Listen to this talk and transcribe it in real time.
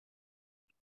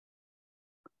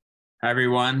Hi,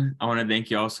 everyone. I want to thank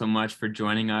you all so much for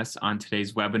joining us on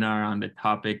today's webinar on the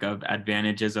topic of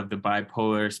advantages of the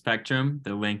bipolar spectrum,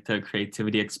 the link to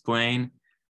Creativity Explained.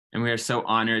 And we are so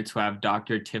honored to have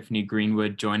Dr. Tiffany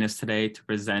Greenwood join us today to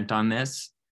present on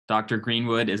this. Dr.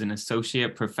 Greenwood is an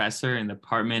associate professor in the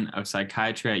Department of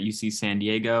Psychiatry at UC San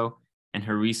Diego, and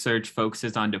her research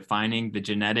focuses on defining the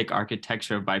genetic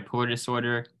architecture of bipolar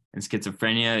disorder and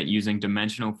schizophrenia using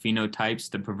dimensional phenotypes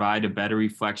to provide a better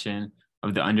reflection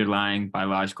of the underlying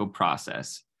biological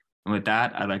process. And with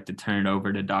that, I'd like to turn it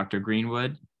over to Dr.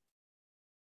 Greenwood.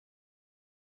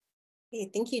 Hey,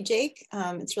 thank you, Jake.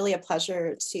 It's really a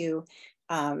pleasure to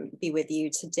be with you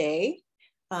today.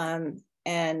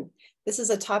 And this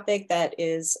is a topic that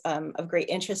is of great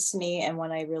interest to me and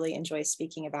one I really enjoy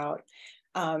speaking about.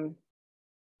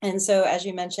 And so, as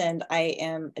you mentioned, I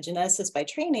am a geneticist by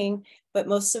training, but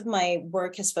most of my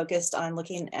work has focused on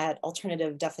looking at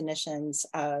alternative definitions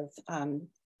of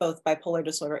both bipolar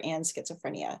disorder and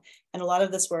schizophrenia. And a lot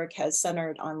of this work has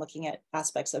centered on looking at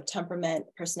aspects of temperament,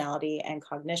 personality, and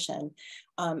cognition.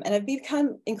 And I've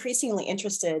become increasingly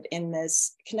interested in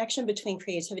this connection between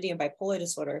creativity and bipolar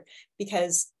disorder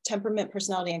because temperament,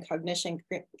 personality, and cognition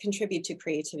contribute to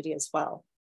creativity as well.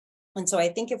 And so I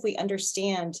think if we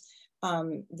understand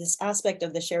this aspect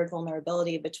of the shared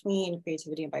vulnerability between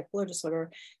creativity and bipolar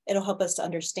disorder, it'll help us to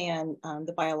understand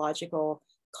the biological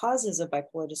causes of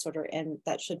bipolar disorder, and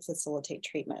that should facilitate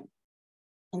treatment.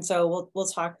 And so we'll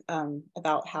talk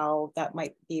about how that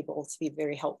might be able to be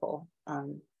very helpful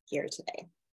here today.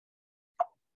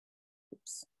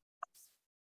 Oops.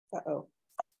 Uh-oh,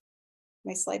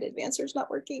 my slide advancer is not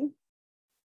working.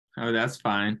 Oh, that's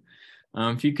fine.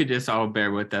 If you could just all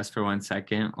bear with us for 1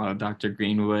 second while Dr.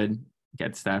 Greenwood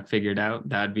gets that figured out,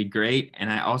 that'd be great. And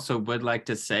I also would like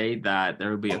to say that there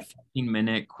will be a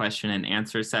 15-minute question and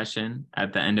answer session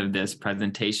at the end of this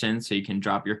presentation, so you can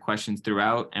drop your questions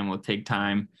throughout, and we'll take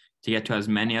time to get to as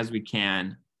many as we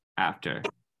can after.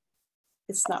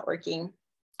 It's not working.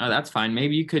 Oh, that's fine.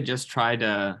 Maybe you could just try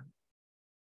to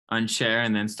unshare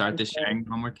and then start the sharing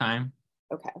one more time.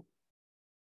 Okay.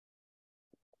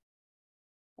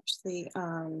 Actually,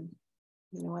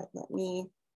 you know what, let me,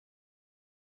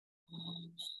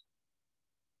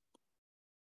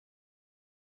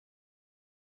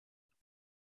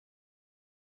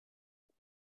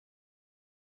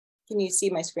 can you see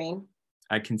my screen?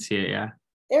 I can see it, yeah.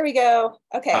 There we go.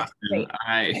 Okay, awesome. Great. All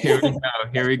right, here we go.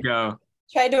 Here we go.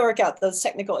 Tried to work out those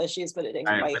technical issues, but it didn't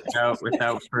quite.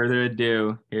 Without further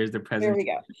ado, here's the presentation. Here we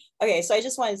go. Okay, so I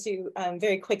just wanted to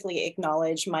very quickly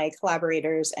acknowledge my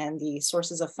collaborators and the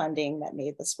sources of funding that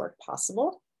made this work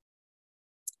possible.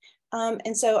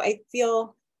 And so I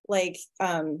feel like,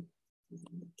 get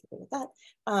rid of that.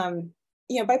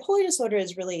 You know, bipolar disorder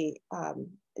is really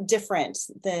different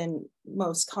than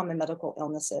most common medical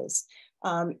illnesses.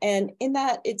 And in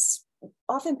that it's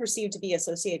often perceived to be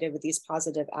associated with these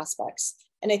positive aspects.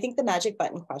 And I think the magic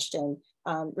button question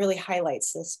really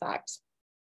highlights this fact.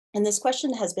 And this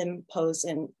question has been posed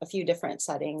in a few different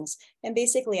settings and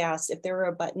basically asks, if there were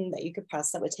a button that you could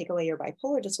press that would take away your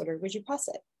bipolar disorder, would you press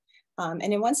it? And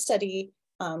in one study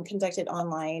conducted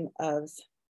online of,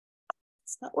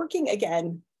 it's not working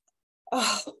again.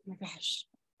 Oh my gosh.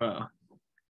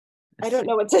 I don't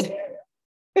know what to do.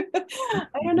 I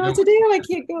don't know what to do. I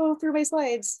can't go through my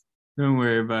slides. Don't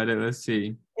worry about it. Let's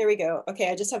see. There we go.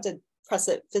 Okay, I just have to press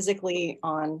it physically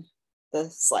on the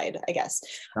slide, I guess.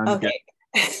 Okay.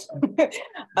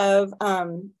 Of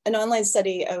an online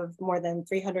study of more than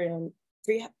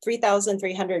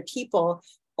 3,300 people,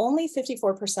 only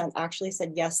 54% actually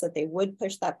said yes, that they would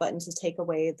push that button to take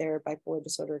away their bipolar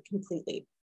disorder completely.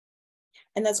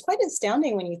 And that's quite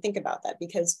astounding when you think about that,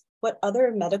 because what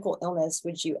other medical illness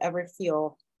would you ever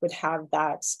feel would have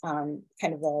that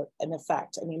kind of an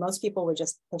effect? I mean, most people would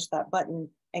just push that button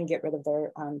and get rid of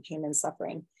their pain and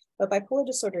suffering. But bipolar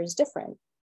disorder is different.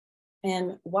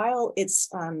 And while it's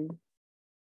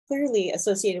clearly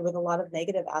associated with a lot of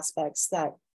negative aspects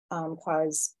that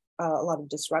cause a lot of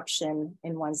disruption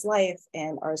in one's life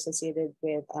and are associated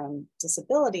with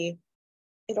disability,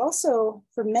 it also,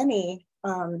 for many,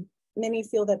 many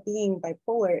feel that being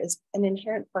bipolar is an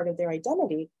inherent part of their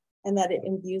identity, and that it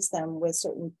imbues them with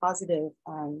certain positive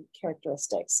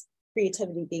characteristics,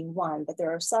 creativity being one, but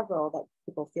there are several that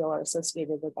people feel are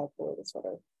associated with bipolar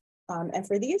disorder. And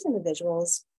for these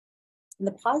individuals,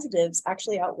 the positives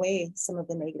actually outweigh some of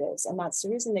the negatives, and that's the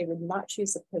reason they would not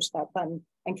choose to push that button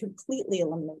and completely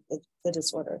eliminate the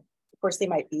disorder. Of course, they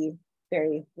might be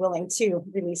very willing to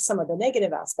release some of the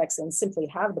negative aspects and simply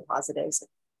have the positives.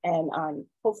 And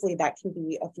hopefully that can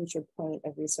be a future point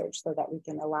of research so that we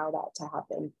can allow that to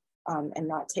happen and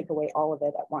not take away all of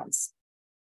it at once.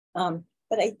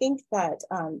 But I think that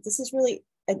this is really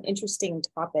an interesting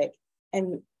topic.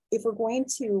 And if we're going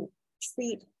to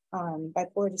treat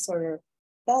bipolar disorder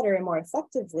better and more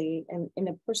effectively and in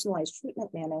a personalized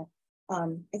treatment manner,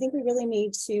 I think we really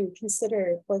need to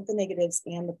consider both the negatives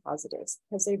and the positives,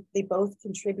 because they both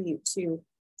contribute to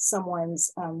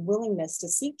someone's willingness to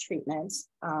seek treatment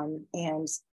and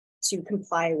to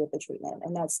comply with the treatment.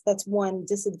 And that's one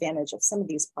disadvantage of some of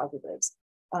these positives.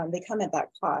 They come at that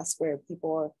cost where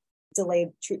people are delayed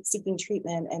seeking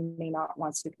treatment and may not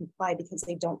want to comply because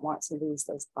they don't want to lose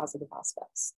those positive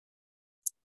aspects.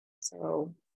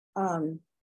 So,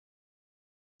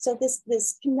 so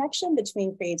this connection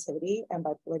between creativity and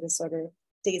bipolar disorder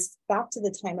dates back to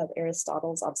the time of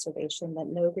Aristotle's observation that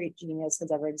no great genius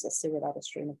has ever existed without a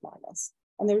strain of madness.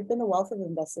 And there have been a wealth of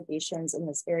investigations in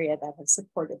this area that have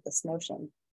supported this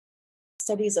notion.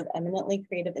 Studies of eminently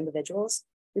creative individuals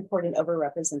report an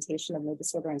overrepresentation of mood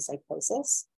disorder and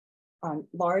psychosis.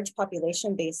 Large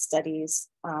population-based studies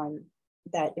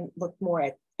that look more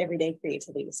at everyday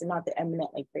creativity, so not the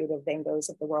eminently creative Van Goghs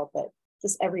of the world, but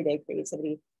just everyday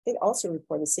creativity. They also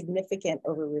report a significant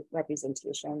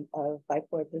overrepresentation of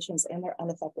bipolar patients and their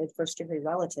unaffected first-degree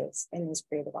relatives in these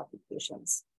creative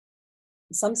occupations.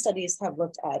 Some studies have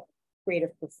looked at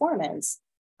creative performance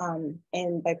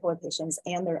in bipolar patients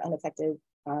and their unaffected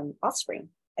offspring,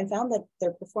 and found that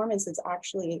their performance is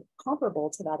actually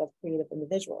comparable to that of creative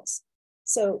individuals.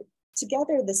 So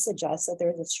together, this suggests that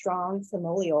there's a strong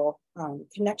familial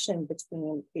connection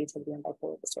between creativity and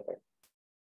bipolar disorder.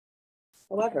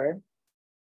 However,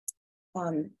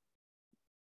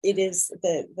 it is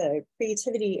the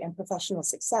creativity and professional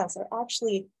success are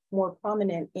actually more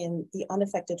prominent in the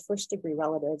unaffected first-degree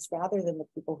relatives rather than the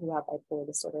people who have bipolar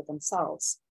disorder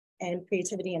themselves. And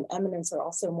creativity and eminence are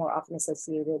also more often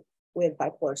associated with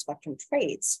bipolar spectrum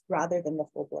traits rather than the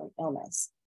full-blown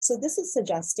illness. So this is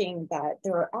suggesting that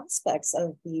there are aspects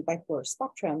of the bipolar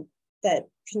spectrum that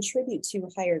contribute to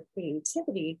higher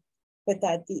creativity, but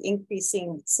that the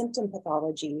increasing symptom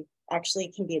pathology actually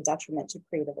can be a detriment to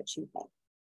creative achievement.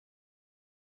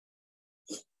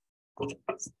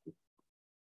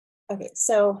 Okay,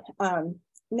 so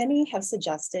many have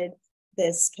suggested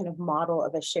this kind of model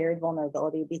of a shared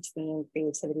vulnerability between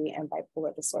creativity and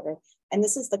bipolar disorder. And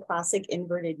this is the classic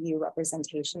inverted U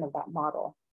representation of that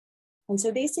model. And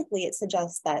so basically it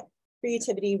suggests that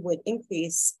creativity would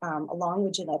increase along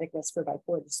with genetic risk for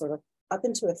bipolar disorder up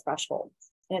into a threshold.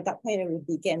 And at that point, it would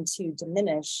begin to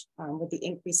diminish with the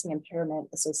increasing impairment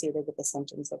associated with the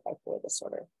symptoms of bipolar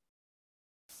disorder.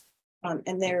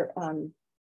 And there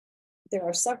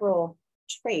are several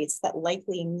traits that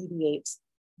likely mediate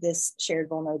this shared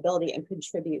vulnerability and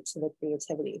contribute to the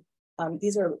creativity.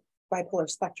 These are bipolar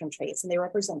spectrum traits, and they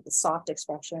represent the soft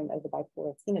expression of the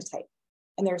bipolar phenotype.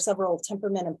 And there are several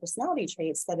temperament and personality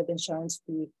traits that have been shown to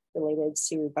be related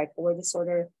to bipolar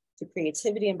disorder, to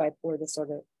creativity in bipolar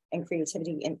disorder, and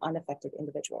creativity in unaffected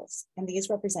individuals. And these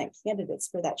represent candidates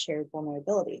for that shared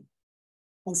vulnerability.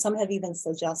 And some have even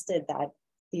suggested that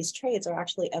these traits are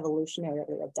actually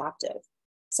evolutionarily adaptive.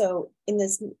 So in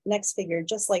this next figure,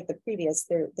 just like the previous,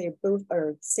 they both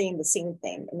are saying the same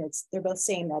thing. And they're both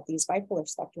saying that these bipolar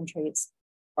spectrum traits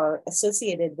are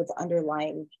associated with the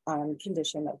underlying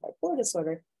condition of bipolar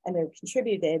disorder, and they're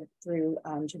contributed through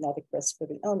genetic risk for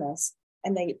the illness.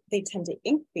 And they tend to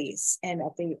increase. And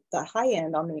at the high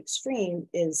end on the extreme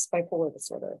is bipolar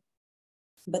disorder.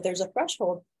 But there's a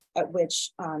threshold at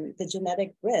which the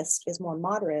genetic risk is more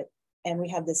moderate, and we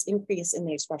have this increase in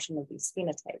the expression of these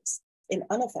phenotypes in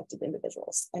unaffected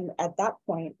individuals. And at that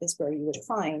point is where you would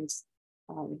find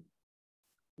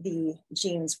the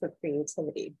genes for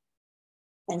creativity.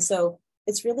 And so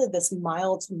it's really this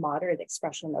mild to moderate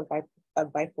expression of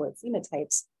bipolar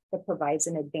phenotypes that provides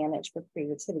an advantage for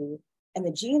creativity. And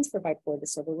the genes for bipolar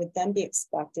disorder would then be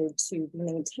expected to be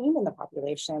maintained in the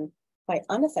population by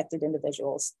unaffected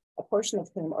individuals, a portion of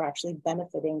whom are actually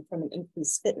benefiting from an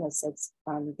increased fitness that's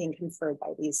being conferred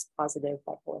by these positive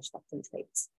bipolar spectrum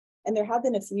traits. And there have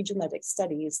been a few genetic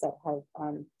studies that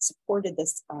have supported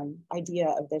this idea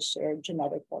of this shared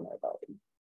genetic vulnerability.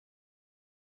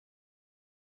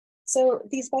 So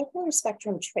these bipolar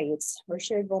spectrum traits or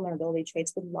shared vulnerability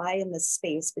traits would lie in the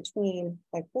space between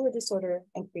bipolar disorder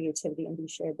and creativity and be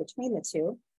shared between the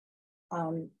two.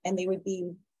 And they would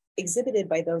be exhibited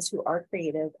by those who are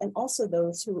creative and also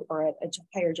those who are at a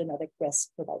higher genetic risk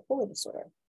for bipolar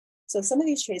disorder. So some of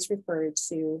these traits refer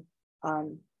to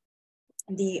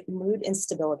the mood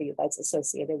instability that's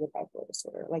associated with bipolar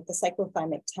disorder, like the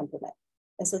cyclothymic temperament.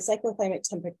 And so cyclothymic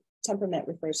temperament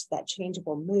refers to that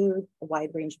changeable mood, a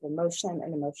wide range of emotion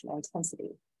and emotional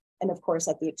intensity. And of course,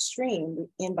 at the extreme,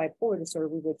 in bipolar disorder,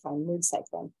 we would find mood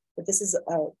cycling, but this is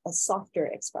a softer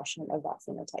expression of that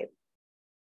phenotype.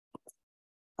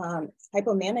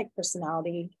 Hypomanic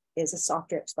personality is a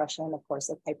softer expression, of course,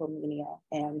 of hypomania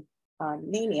and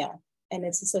mania, and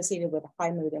it's associated with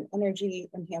high mood and energy,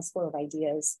 enhanced flow of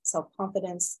ideas,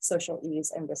 self-confidence, social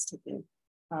ease, and risk-taking.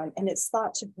 And it's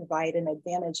thought to provide an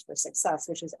advantage for success,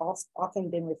 which has also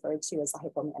often been referred to as the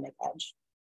hypomanic edge.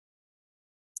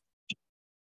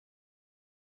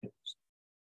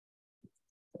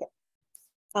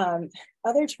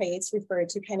 Other traits refer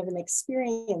to kind of an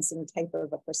experiencing type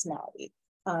of a personality.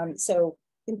 So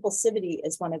impulsivity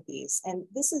is one of these. And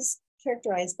this is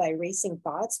characterized by racing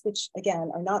thoughts, which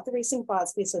again, are not the racing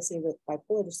thoughts we associate with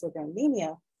bipolar disorder and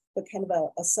mania, but kind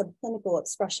of a subclinical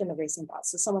expression of racing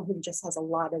thoughts. So someone who just has a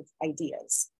lot of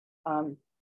ideas.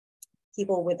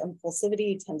 People with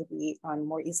impulsivity tend to be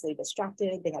more easily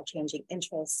distracted. They have changing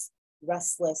interests,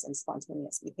 restless, and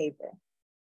spontaneous behavior.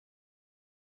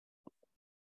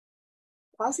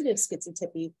 Positive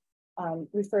schizotypy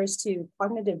refers to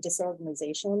cognitive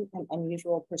disorganization and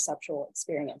unusual perceptual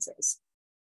experiences.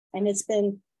 And it's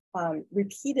been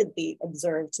repeatedly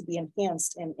observed to be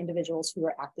enhanced in individuals who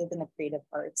are active in the creative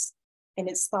arts. And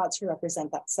it's thought to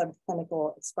represent that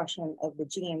subclinical expression of the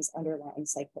genes underlying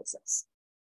psychosis.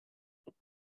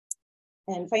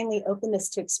 And finally, openness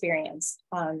to experience.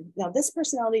 Now, this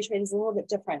personality trait is a little bit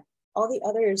different. All the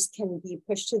others can be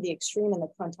pushed to the extreme in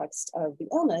the context of the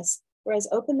illness, whereas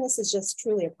openness is just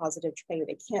truly a positive trait.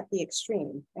 It can't be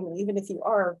extreme. I mean, even if you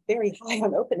are very high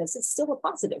on openness, it's still a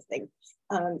positive thing.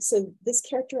 So this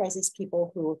characterizes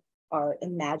people who are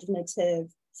imaginative,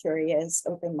 curious,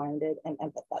 open-minded, and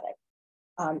empathetic.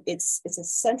 It's a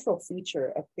central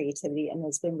feature of creativity and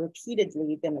has been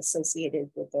repeatedly associated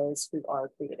with those who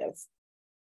are creative.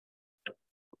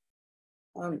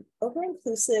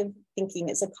 Over-inclusive thinking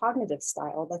is a cognitive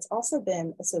style that's also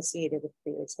been associated with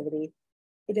creativity.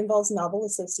 It involves novel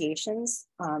associations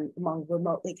among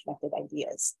remotely connected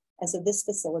ideas. And so this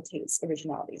facilitates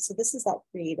originality. So this is that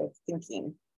creative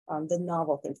thinking, the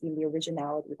novel thinking, the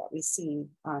originality that we see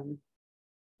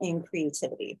in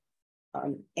creativity.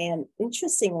 And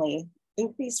interestingly,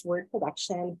 increased word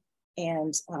production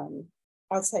and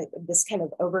outside of this kind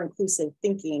of over-inclusive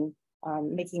thinking,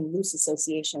 making loose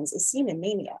associations is seen in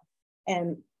mania.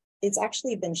 And it's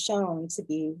actually been shown to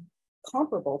be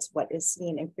comparable to what is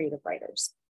seen in creative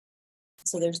writers.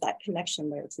 So there's that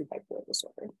connection there to bipolar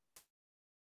disorder.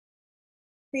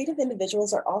 Creative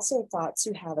individuals are also thought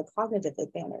to have a cognitive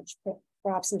advantage,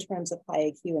 perhaps in terms of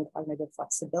high IQ and cognitive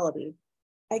flexibility.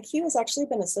 IQ has actually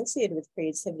been associated with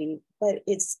creativity, but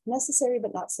it's necessary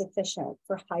but not sufficient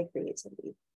for high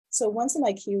creativity. So once an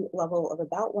IQ level of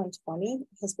about 120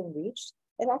 has been reached,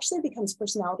 it actually becomes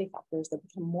personality factors that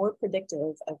become more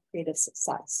predictive of creative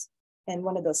success. And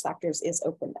one of those factors is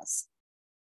openness.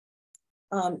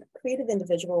 Creative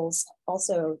individuals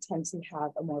also tend to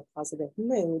have a more positive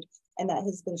mood, and that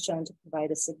has been shown to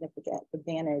provide a significant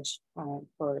advantage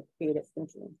for creative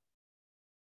thinking.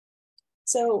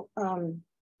 So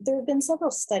there have been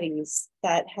several studies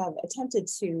that have attempted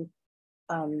to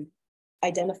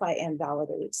identify and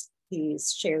validate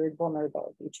these shared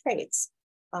vulnerability traits.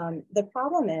 The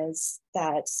problem is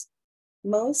that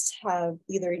most have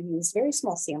either used very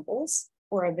small samples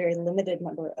or a very limited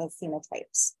number of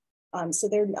phenotypes. So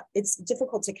it's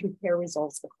difficult to compare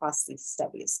results across these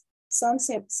studies. Some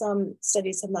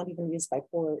studies have not even used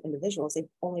bipolar individuals. They've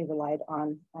only relied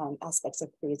on aspects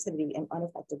of creativity in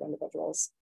unaffected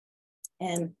individuals.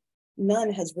 And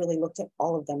none has really looked at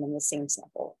all of them in the same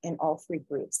sample in all three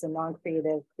groups, the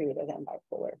non-creative, creative, and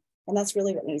bipolar. And that's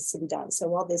really what needs to be done. So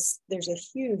while there's a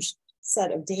huge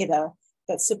set of data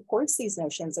that supports these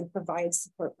notions and provides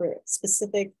support for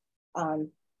specific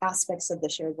aspects of the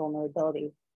shared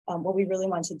vulnerability, what we really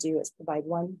want to do is provide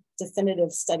one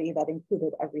definitive study that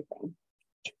included everything.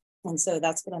 And so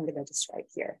that's what I'm going to describe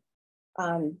here.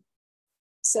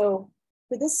 So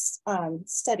for this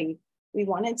study, we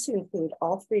wanted to include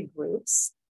all three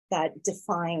groups that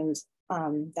defined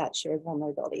that shared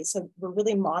vulnerability. So we're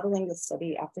really modeling the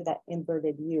study after that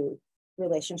inverted U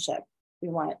relationship. We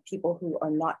want people who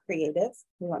are not creative,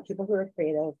 we want people who are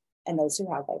creative, and those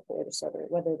who have bipolar disorder,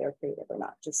 whether they're creative or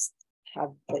not, just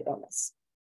have the illness.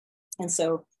 And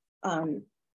so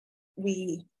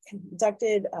we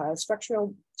conducted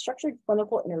structured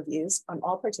clinical interviews on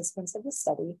all participants of the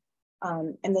study.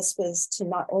 And this was to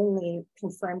not only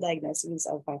confirm diagnoses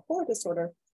of bipolar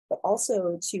disorder, but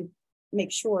also to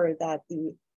make sure that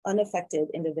the unaffected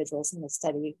individuals in the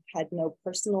study had no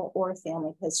personal or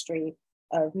family history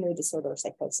of mood disorder or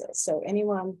psychosis. So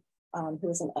anyone who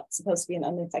was supposed to be an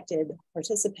unaffected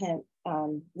participant,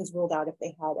 was ruled out if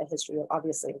they had a history of,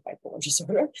 obviously, of bipolar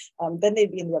disorder. Then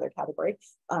they'd be in the other category.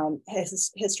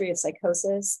 History of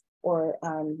psychosis or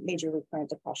major recurrent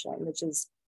depression, which is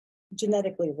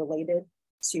genetically related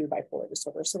to bipolar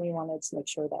disorder. So we wanted to make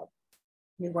sure that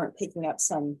we weren't picking up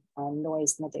some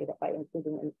noise in the data by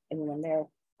including anyone there.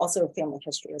 Also family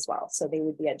history as well. So they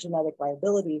would be at genetic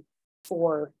liability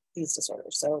for these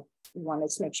disorders. So we wanted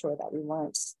to make sure that we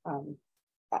weren't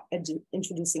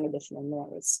introducing additional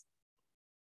noise.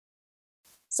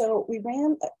 So we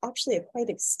ran actually a quite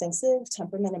extensive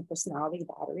temperament and personality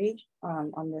battery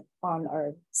on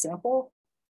our sample.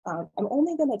 I'm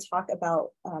only going to talk about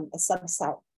a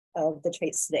subset of the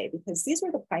traits today, because these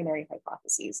were the primary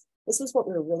hypotheses. This was what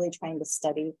we were really trying to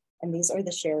study, and these are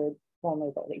the shared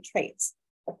vulnerability traits.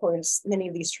 Of course, many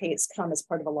of these traits come as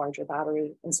part of a larger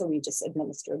battery, and so we just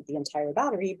administered the entire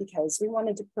battery because we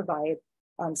wanted to provide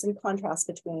some contrast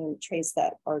between traits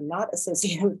that are not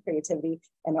associated with creativity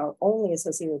and are only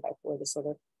associated with bipolar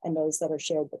disorder and those that are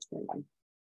shared between them.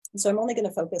 So I'm only going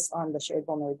to focus on the shared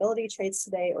vulnerability traits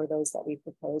today, or those that we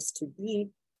propose to be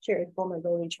shared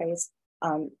vulnerability traits.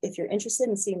 If you're interested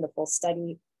in seeing the full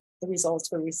study, the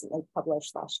results were recently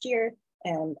published last year,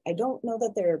 and I don't know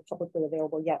that they're publicly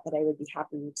available yet, but I would be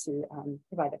happy to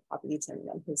provide a copy to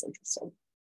anyone who's interested.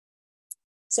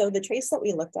 So the traits that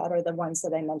we looked at are the ones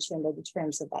that I mentioned in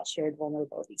terms of that shared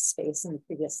vulnerability space in the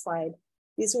previous slide.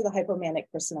 These are the hypomanic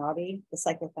personality, the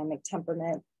cyclothymic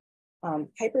temperament.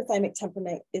 Hyperthymic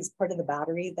temperament is part of the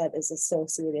battery that is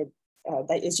associated,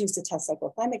 that is used to test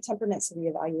cyclothymic temperament, so we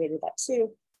evaluated that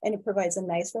too. And it provides a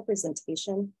nice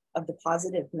representation of the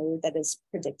positive mood that is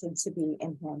predicted to be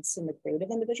enhanced in the creative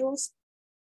individuals.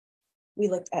 We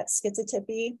looked at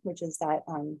schizotypy, which is that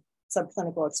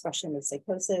subclinical expression of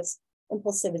psychosis,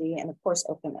 impulsivity, and of course,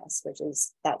 openness, which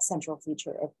is that central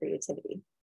feature of creativity.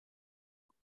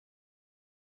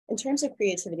 In terms of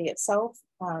creativity itself,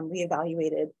 we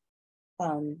evaluated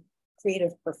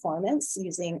creative performance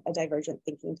using a divergent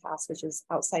thinking task, which is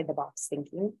outside the box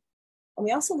thinking. And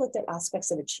we also looked at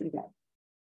aspects of achievement.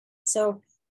 So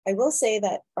I will say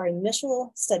that our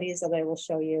initial studies that I will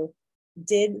show you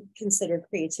did consider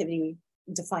creativity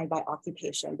defined by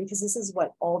occupation, because this is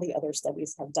what all the other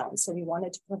studies have done. So we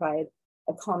wanted to provide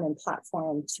a common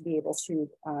platform to be able to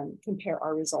compare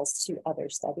our results to other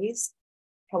studies.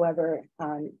 However,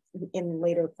 in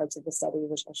later parts of the study,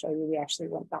 which I'll show you, we actually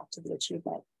went back to the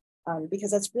achievement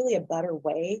because that's really a better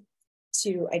way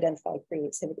to identify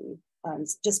creativity.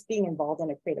 Just being involved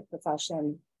in a creative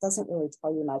profession doesn't really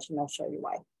tell you much, and I'll show you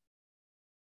why.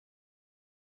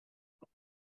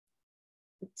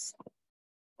 Oops.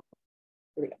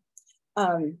 Here we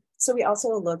go. So we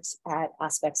also looked at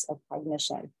aspects of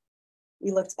cognition.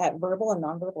 We looked at verbal and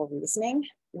nonverbal reasoning,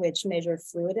 which measure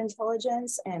fluid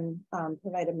intelligence and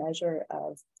provide a measure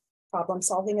of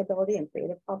problem-solving ability and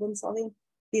creative problem-solving.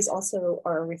 These also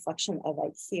are a reflection of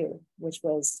IQ, which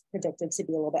was predicted to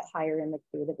be a little bit higher in the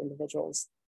creative individuals.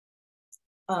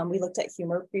 We looked at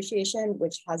humor appreciation,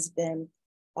 which has been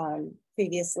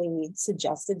previously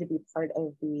suggested to be part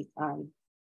of the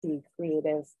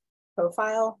creative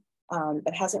profile,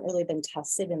 but hasn't really been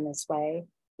tested in this way.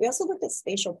 We also looked at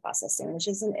spatial processing, which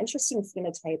is an interesting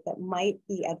phenotype that might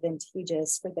be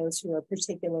advantageous for those who are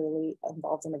particularly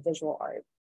involved in a visual art.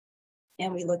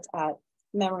 And we looked at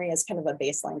memory as kind of a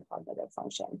baseline cognitive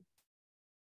function.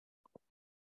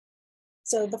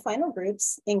 So the final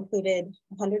groups included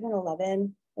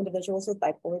 111 individuals with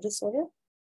bipolar disorder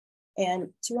and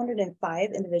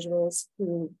 205 individuals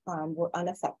who were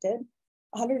unaffected.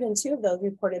 102 of those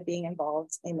reported being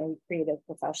involved in a creative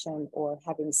profession or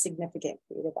having significant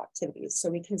creative activities. So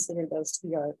we consider those to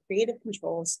be our creative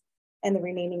controls, and the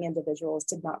remaining individuals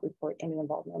did not report any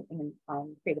involvement in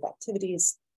creative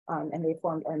activities, and they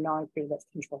formed our non-creative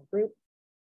control group.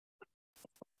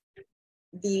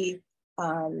 The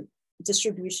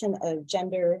distribution of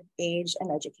gender, age,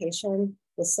 and education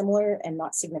was similar and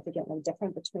not significantly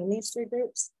different between these three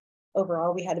groups.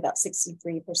 Overall, we had about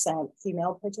 63%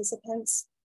 female participants.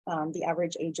 The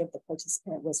average age of the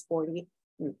participant was 40.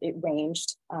 It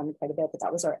ranged quite a bit, but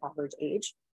that was our average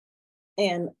age.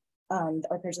 And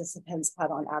our participants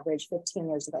had on average 15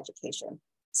 years of education.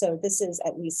 So this is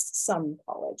at least some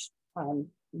college.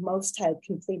 Most had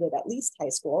completed at least high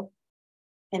school,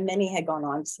 and many had gone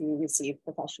on to receive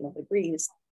professional degrees,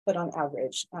 but on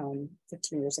average,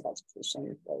 15 years of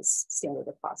education was standard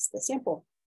across the sample.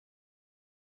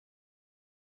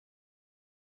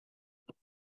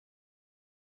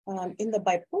 In the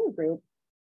bipolar group,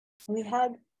 we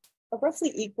had a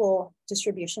roughly equal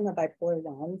distribution of bipolar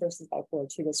 1 versus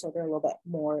bipolar 2 disorder, a little bit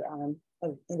more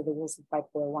of individuals with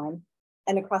bipolar 1.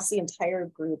 And across the entire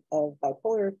group of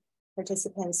bipolar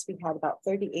participants, we had about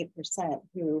 38%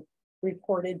 who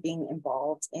reported being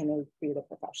involved in a creative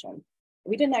profession.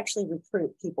 We didn't actually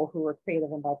recruit people who were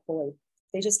creative and bipolar.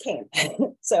 They just came.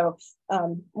 So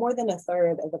more than a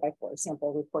third of the bipolar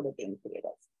sample reported being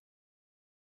creative.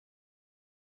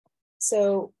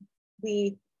 So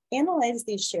we analyzed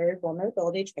these shared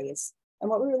vulnerability traits, and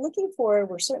what we were looking for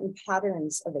were certain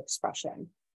patterns of expression.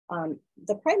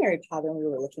 The primary pattern we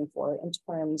were looking for in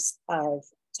terms of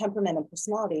temperament and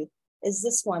personality is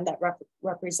this one that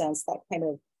represents that kind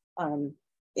of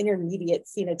intermediate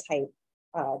phenotype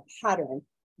pattern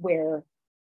where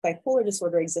bipolar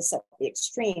disorder exists at the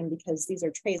extreme because these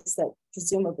are traits that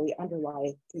presumably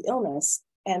underlie the illness,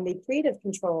 and the creative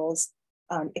controls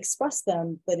express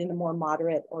them, but in a more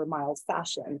moderate or mild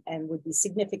fashion, and would be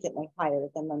significantly higher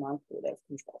than the non-creative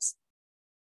controls.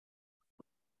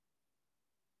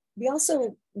 We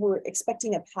also were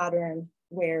expecting a pattern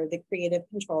where the creative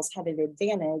controls had an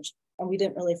advantage, and we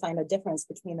didn't really find a difference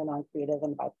between the non-creative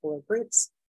and bipolar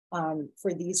groups.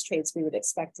 For these traits, we would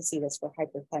expect to see this for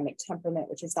hypothymic temperament,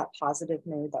 which is that positive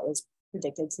mood that was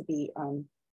predicted to be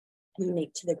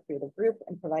unique to the creative group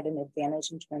and provide an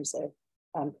advantage in terms of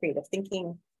creative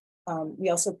thinking. We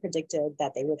also predicted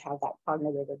that they would have that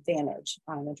cognitive advantage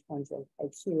in terms of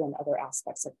IQ and other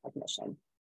aspects of cognition.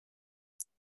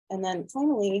 And then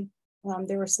finally,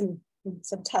 there were some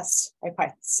test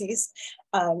hypotheses.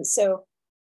 So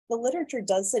the literature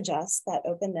does suggest that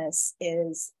openness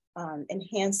is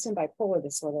enhanced in bipolar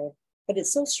disorder, but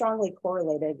it's so strongly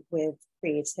correlated with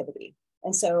creativity.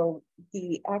 And so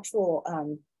the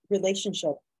actual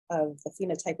relationship of the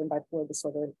phenotype in bipolar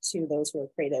disorder to those who are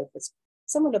creative is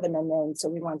somewhat of an unknown, so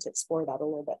we wanted to explore that a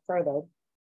little bit further.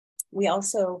 We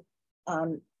also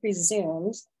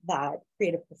presumed that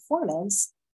creative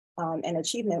performance and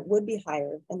achievement would be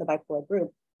higher in the bipolar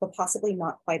group, but possibly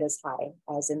not quite as high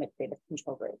as in the creative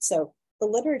control group. So the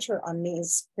literature on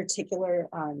these particular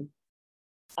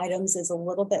items is a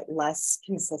little bit less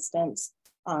consistent.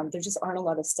 There just aren't a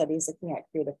lot of studies looking at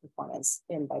creative performance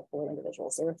in bipolar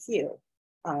individuals. There are a few.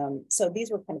 So these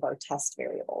were kind of our test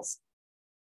variables.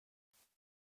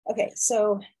 Okay,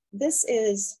 so this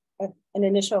is an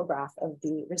initial graph of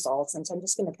the results. And so I'm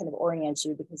just going to kind of orient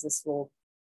you because this will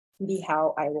be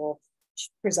how I will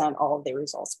present all of the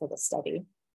results for the study.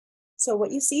 So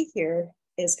what you see here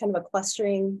is kind of a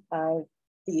clustering of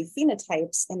the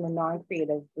phenotypes in the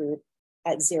non-creative group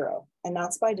at 0. And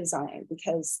that's by design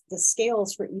because the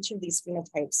scales for each of these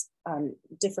phenotypes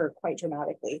differ quite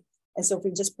dramatically. And so if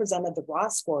we just presented the raw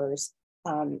scores,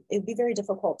 it'd be very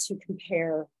difficult to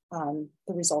compare the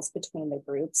results between the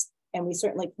groups. And we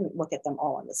certainly couldn't look at them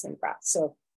all on the same graph.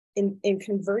 So in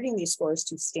converting these scores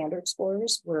to standard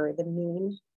scores, where the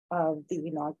mean of the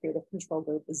non-creative control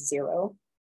group is 0,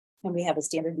 and we have a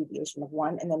standard deviation of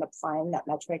 1, and then applying that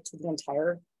metric to the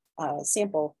entire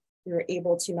sample, we were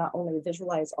able to not only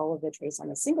visualize all of the traits on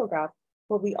a single graph,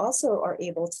 but we also are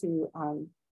able to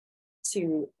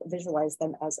visualize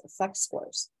them as effect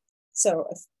scores.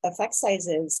 So effect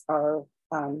sizes are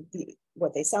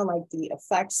what they sound like, the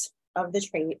effects of the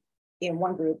trait in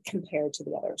one group compared to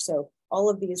the other. So all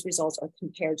of these results are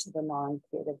compared to the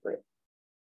non-creative group.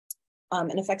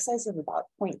 An effect size of about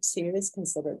 0.2 is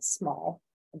considered small.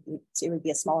 It would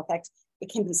be a small effect. It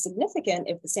can be significant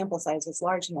if the sample size is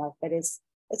large enough, but it's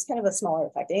kind of a smaller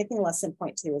effect. Anything less than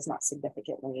 0.2 is not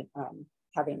significantly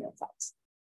having an effect.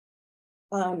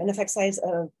 An effect size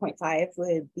of 0.5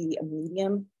 would be a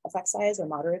medium effect size or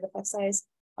moderate effect size,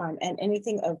 and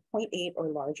anything of 0.8 or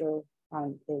larger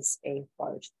is a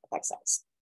large effect size.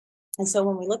 And so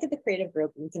when we look at the creative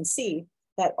group, we can see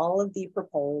that all of the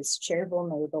proposed shared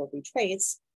vulnerability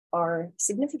traits are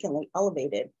significantly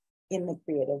elevated in the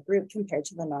creative group compared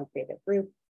to the non-creative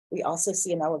group. We also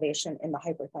see an elevation in the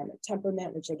hypothymic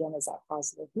temperament, which again is that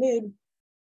positive mood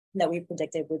that we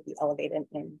predicted would be elevated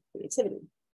in creativity.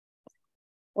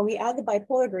 When we add the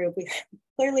bipolar group, we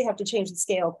clearly have to change the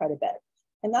scale quite a bit.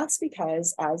 And that's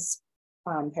because, as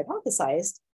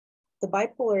hypothesized, the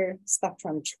bipolar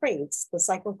spectrum traits, the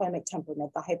cyclothymic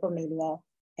temperament, the hypomania,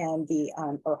 and the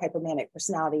or hypomanic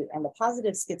personality, and the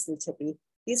positive schizotypy,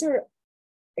 these are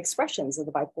expressions of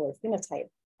the bipolar phenotype.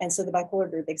 And so the bipolar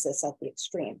group exists at the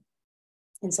extreme.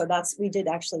 And so we did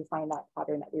actually find that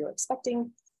pattern that we were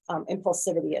expecting.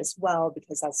 Impulsivity as well,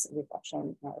 because that's a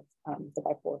reflection of the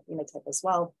bipolar phenotype as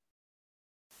well.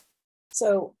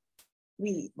 So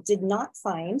we did not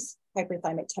find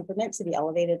hyperthymic temperament to be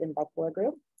elevated in bipolar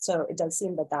group. So it does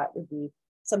seem that that would be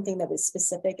something that was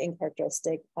specific and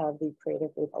characteristic of the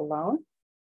creative group alone.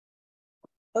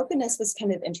 Openness was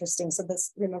kind of interesting. So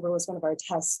this, remember, was one of our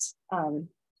test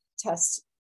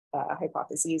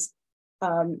hypotheses.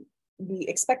 We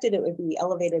expected it would be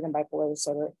elevated in bipolar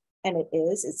disorder, and it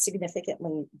is. It's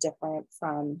significantly different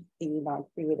from the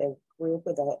non-creative group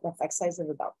with an effect size of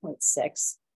about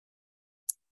 0.6.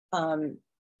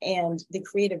 And the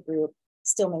creative group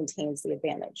still maintains the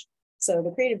advantage. So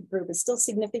the creative group is still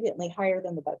significantly higher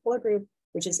than the bipolar group,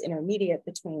 which is intermediate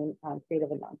between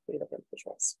creative and non-creative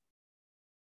individuals.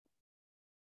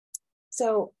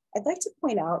 So I'd like to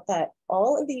point out that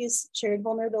all of these shared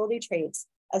vulnerability traits,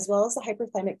 as well as the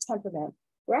hyperthymic temperament,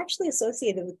 were actually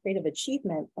associated with creative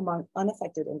achievement among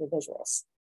unaffected individuals.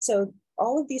 So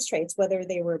all of these traits, whether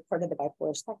they were part of the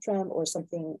bipolar spectrum or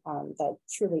something that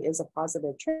truly is a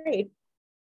positive trait,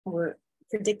 were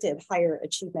predicted higher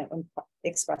achievement when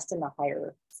expressed in a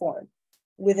higher form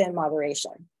within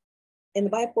moderation. In the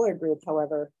bipolar group,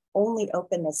 however, only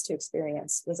openness to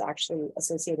experience was actually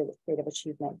associated with creative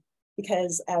achievement,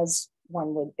 because as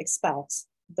one would expect,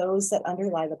 those that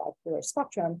underlie the bipolar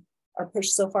spectrum are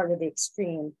pushed so far to the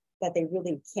extreme that they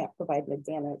really can't provide an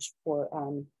advantage for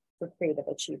creative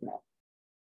achievement.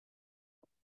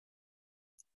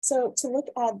 So to look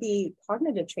at the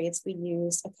cognitive traits, we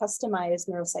used a customized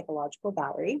neuropsychological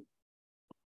battery.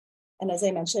 And as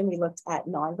I mentioned, we looked at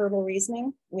nonverbal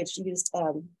reasoning, which used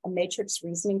a matrix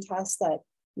reasoning test that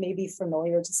may be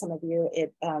familiar to some of you.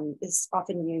 It is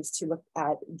often used to look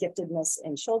at giftedness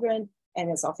in children, and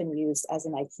is often used as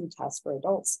an IQ test for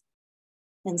adults.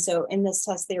 And so in this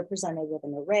test, they are presented with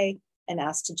an array and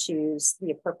asked to choose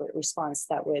the appropriate response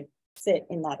that would fit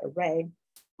in that array.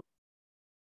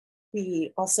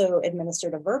 We also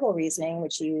administered a verbal reasoning,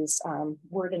 which used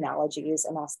word analogies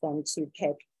and asked them to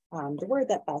pick the word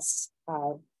that best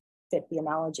fit the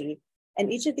analogy.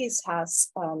 And each of these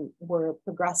tasks were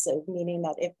progressive, meaning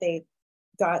that if they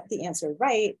got the answer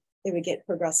right, they would get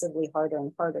progressively harder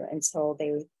and harder until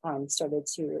they started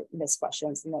to miss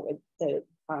questions, and that would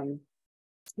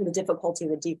the difficulty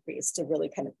would decrease to really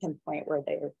kind of pinpoint where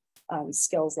their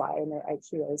skills lie and their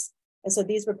IQ is. And so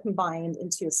these were combined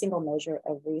into a single measure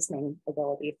of reasoning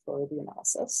ability for the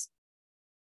analysis.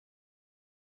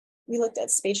 We looked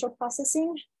at spatial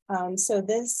processing. So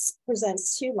this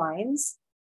presents two lines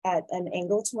at an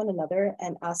angle to one another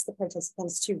and asks the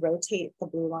participants to rotate the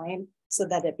blue line so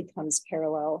that it becomes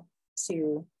parallel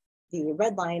to the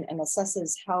red line, and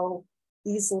assesses how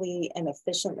easily and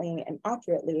efficiently and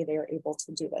accurately they are able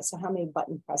to do this. So how many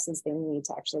button presses they need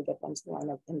to actually get them to line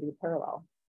up and be parallel.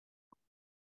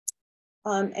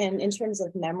 And in terms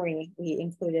of memory, we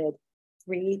included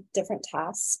 3 different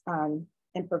tasks and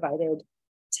provided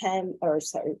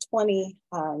 20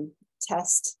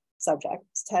 test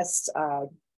subjects, test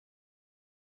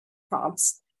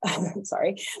prompts,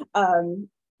 sorry.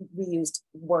 We used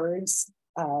words,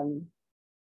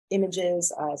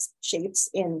 images, shapes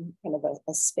in kind of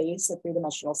a space, a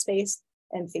 3-dimensional space,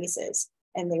 and faces.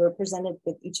 And they were presented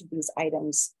with each of these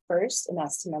items first and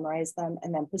asked to memorize them,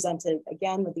 and then presented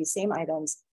again with these same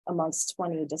items amongst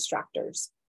 20 distractors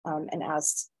and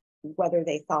asked whether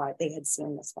they thought they had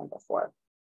seen this one before.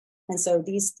 And so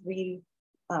these 3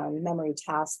 memory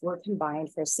tasks were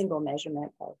combined for a single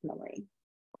measurement of memory.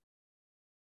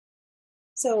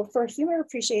 So for humor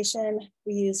appreciation,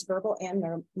 we use verbal and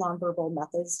nonverbal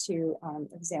methods to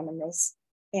examine this.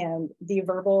 And the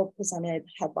verbal presented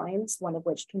headlines, one of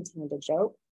which contained a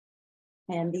joke.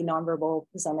 And the nonverbal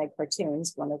presented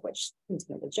cartoons, one of which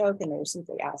contained a joke. And they were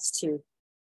simply asked to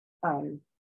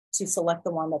select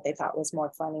the one that they thought was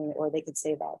more funny, or they could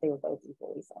say that they were both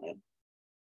equally funny.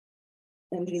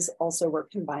 And these also were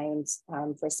combined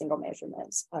for a single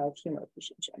measurement of humor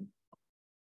appreciation.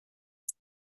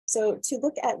 So to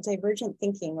look at divergent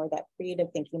thinking, or that creative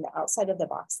thinking, the outside of the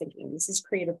box thinking, this is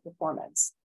creative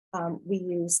performance. We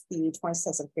use the 20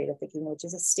 steps of creative thinking, which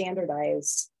is a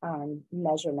standardized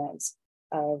measurement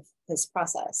of this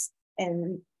process.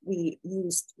 And we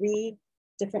use 3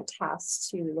 different tasks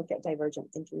to look at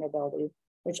divergent thinking ability,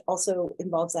 which also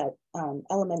involves that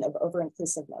element of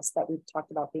over-inclusiveness that we've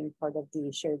talked about being part of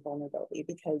the shared vulnerability,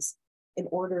 because in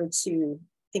order to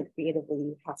think creatively,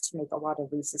 you have to make a lot of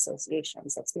these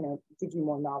associations. That's going to give you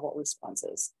more novel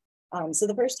responses. So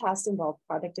the first task involved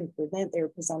product improvement. They were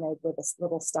presented with a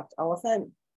little stuffed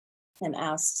elephant and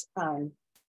asked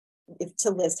to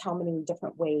list how many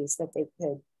different ways that they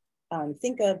could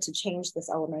think of to change this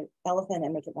elephant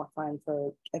and make it more fun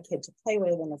for a kid to play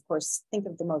with. And of course, think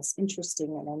of the most interesting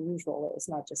and unusual. It's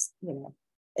not just,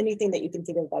 anything that you can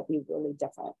think of that'd be really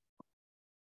different.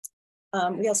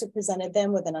 We also presented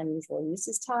them with an unusual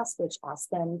uses task, which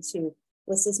asked them to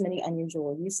list as many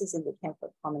unusual uses as it can for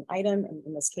a common item. And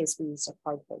in this case, we used a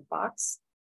cardboard box.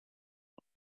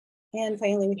 And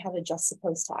finally, we have a just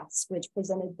suppose task, which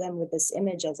presented them with this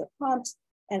image as a prompt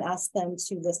and asked them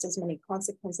to list as many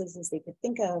consequences as they could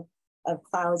think of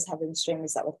clouds having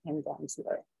strings that would hang down to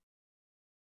Earth.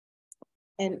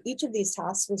 And each of these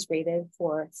tasks was rated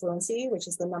for fluency, which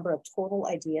is the number of total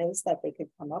ideas that they could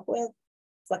come up with,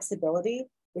 flexibility,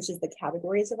 which is the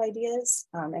categories of ideas,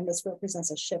 and this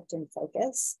represents a shift in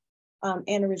focus,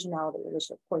 and originality, which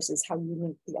of course is how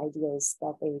unique the ideas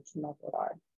that they came up with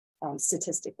are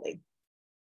statistically.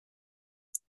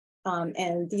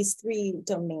 And these three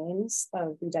domains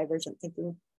of the divergent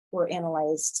thinking were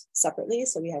analyzed separately.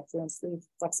 So we had fluency,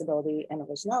 flexibility, and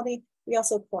originality. We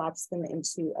also collapsed them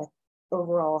into an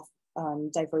overall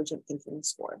divergent thinking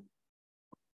score.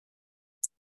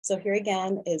 So here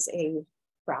again is a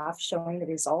graph showing the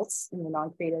results in the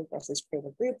non-creative versus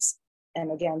creative groups.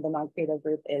 And again, the non-creative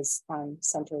group is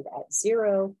centered at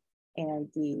 0, and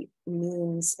the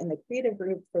means in the creative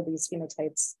group for these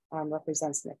phenotypes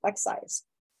represents an effect size.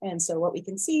 And so what we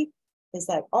can see is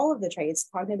that all of the traits,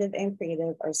 cognitive and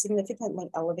creative, are significantly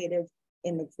elevated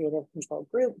in the creative control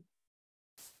group.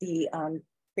 The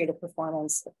creative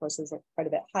performance, of course, is quite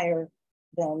a bit higher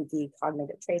than the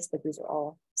cognitive traits, but these are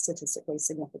all statistically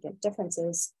significant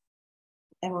differences.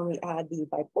 And when we add the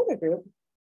bipolar group,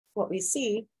 what we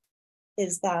see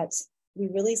is that we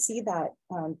really see that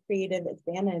creative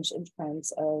advantage in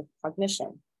terms of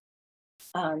cognition.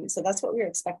 So that's what we were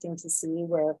expecting to see,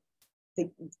 where the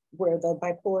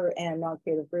bipolar and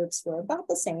non-creative groups were about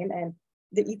the same, and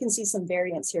that you can see some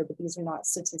variance here, but these are not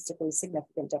statistically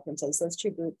significant differences. Those two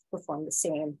groups performed the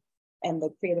same, and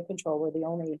the creative control were the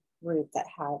only group that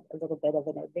had a little bit of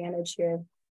an advantage here.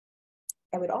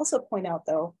 I would also point out,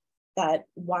 though, that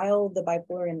while the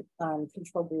bipolar and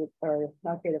control group or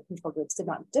non-creative control groups did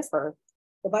not differ,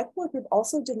 the bipolar group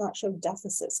also did not show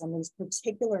deficits on these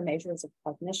particular measures of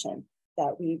cognition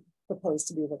that we propose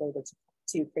to be related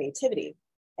to creativity.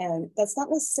 And that's not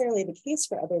necessarily the case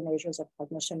for other measures of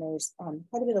cognition. There's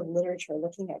quite a bit of literature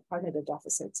looking at cognitive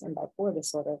deficits in bipolar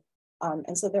disorder.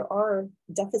 And so there are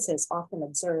deficits often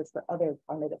observed for other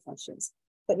cognitive functions,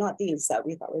 but not these that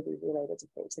we thought would be related to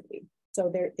creativity.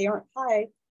 So they aren't high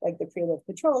like the creative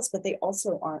controls, but they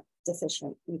also aren't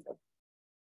deficient either.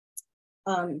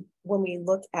 When we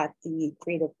look at the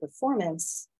creative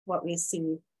performance, what we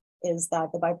see is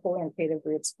that the bipolar and creative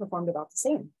groups performed about the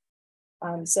same.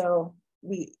 So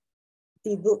they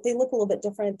look a little bit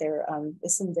different. There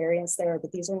is some variance there,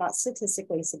 but these are not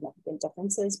statistically significant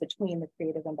differences between the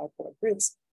creative and bipolar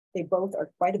groups. They both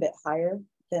are quite a bit higher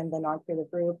than the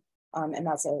non-creative group, and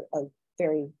that's a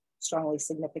very strongly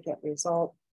significant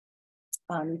result.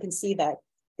 You can see that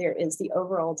there is the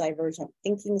overall divergent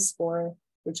thinking score,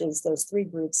 which is those three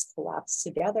groups collapsed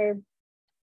together.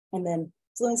 And then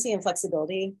fluency and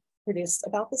flexibility produced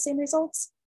about the same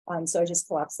results. So I just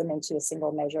collapsed them into a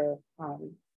single measure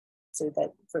so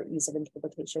that for ease of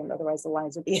interpretation, otherwise the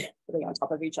lines would be really on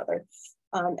top of each other.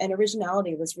 And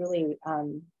originality was really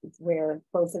where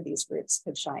both of these groups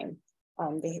could shine.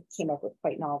 They came up with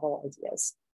quite novel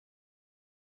ideas.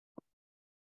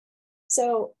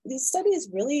 So these studies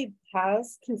really have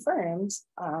confirmed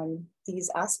these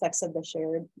aspects of the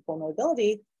shared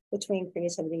vulnerability between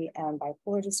creativity and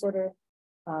bipolar disorder.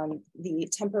 The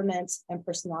temperament and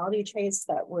personality traits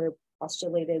that were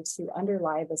postulated to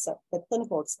underlie the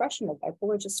clinical expression of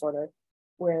bipolar disorder,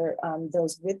 where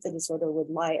those with the disorder would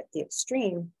lie at the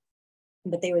extreme,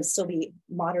 but they would still be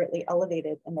moderately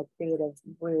elevated in the creative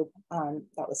group.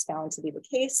 That was found to be the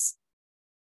case.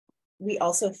 We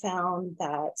also found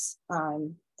that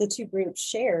the two groups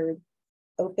shared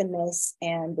openness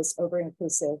and this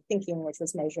over-inclusive thinking, which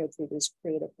was measured through these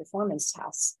creative performance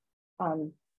tasks.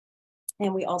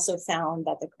 And we also found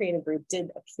that the creative group did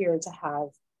appear to have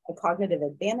a cognitive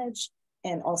advantage,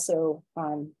 and also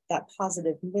that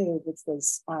positive mood, which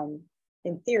was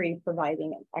in theory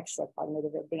providing an extra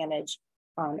cognitive advantage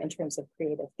in terms of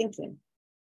creative thinking.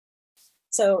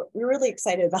 So we're really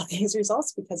excited about these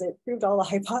results because it proved all the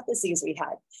hypotheses we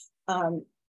had.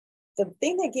 The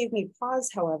thing that gave me pause,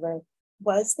 however,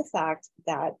 was the fact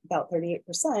that about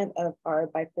 38% of our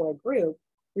bipolar group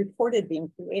reported being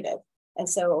creative. And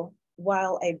so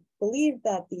while I believe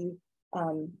that the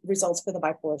results for the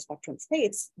bipolar spectrum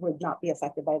traits would not be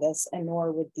affected by this, and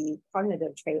nor would the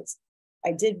cognitive traits,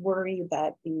 I did worry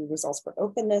that the results for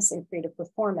openness and creative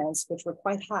performance, which were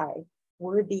quite high,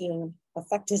 were being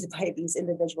affected by these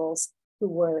individuals who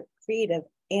were creative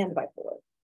and bipolar.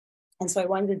 And so I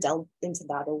wanted to delve into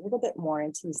that a little bit more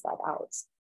and tease that out.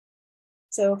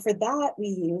 So for that, we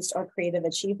used our creative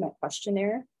achievement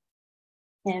questionnaire.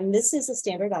 And this is a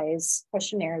standardized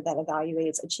questionnaire that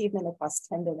evaluates achievement across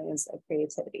 10 domains of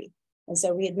creativity. And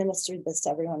so we administered this to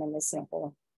everyone in this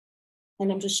sample.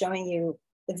 And I'm just showing you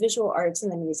the visual arts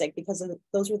and the music because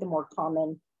those were the more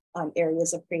common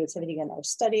areas of creativity in our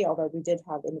study, although we did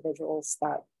have individuals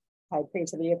that had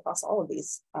creativity across all of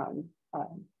these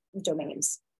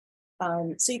domains.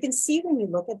 So you can see when you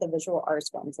look at the visual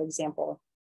arts one, for example,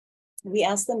 we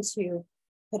asked them to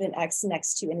put an X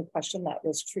next to any question that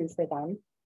was true for them.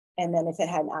 And then if it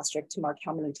had an asterisk, to mark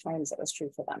how many times it was true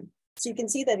for them. So you can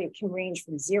see that it can range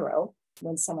from 0,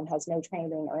 when someone has no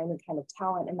training or any kind of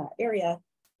talent in that area,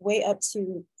 way up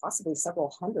to possibly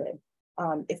several hundred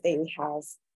if they have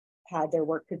had their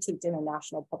work critiqued in a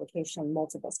national publication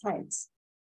multiple times.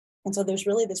 And so there's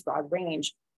really this broad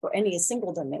range for any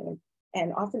single domain.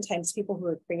 And oftentimes people who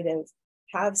are creative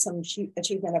have some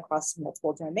achievement across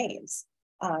multiple domains.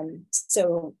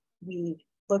 So we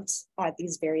looked at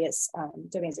these various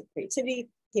domains of creativity,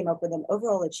 came up with an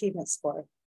overall achievement score,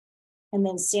 and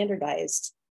then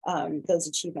standardized those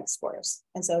achievement scores.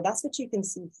 And so that's what you can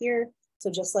see here. So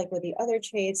just like with the other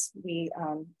traits, we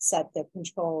set the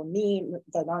control mean,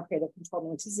 the non-creative control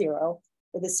mean to 0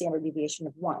 with a standard deviation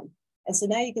of 1. And so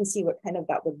now you can see what kind of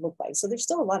that would look like. So there's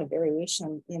still a lot of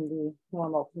variation in the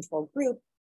normal control group,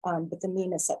 but the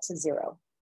mean is set to 0.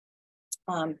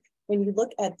 When you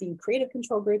look at the creative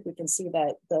control group, we can see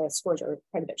that the scores are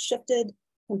quite a bit shifted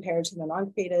compared to the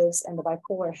non-creatives, and the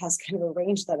bipolar has kind of a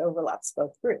range that overlaps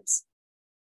both groups.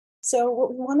 So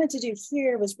what we wanted to do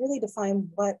here was really define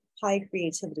what high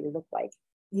creativity looked like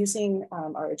using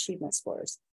our achievement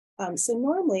scores. So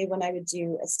normally when I would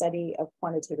do a study of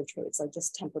quantitative traits, like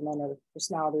just temperament or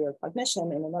personality or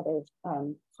cognition in another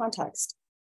context,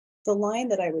 the line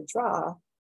that I would draw,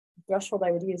 the threshold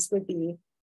I would use would be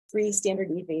 3 standard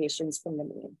deviations from the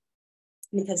mean,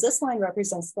 because this line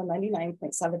represents the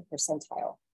 99.7th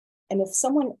percentile. And if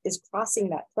someone is crossing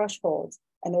that threshold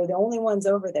and they're the only ones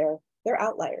over there, they're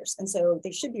outliers. And so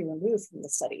they should be removed from the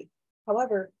study.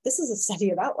 However, this is a study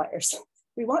of outliers.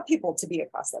 We want people to be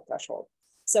across that threshold.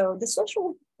 So the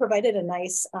threshold provided a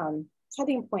nice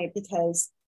cutting point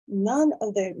because none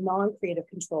of the non-creative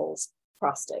controls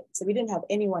crossed it. So we didn't have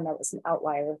anyone that was an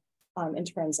outlier in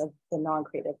terms of the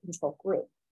non-creative control group.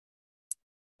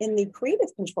 In the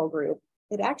creative control group,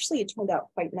 it actually turned out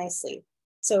quite nicely.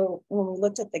 So when we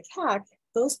looked at the CAC,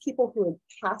 those people who had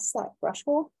passed that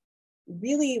threshold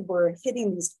really were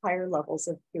hitting these higher levels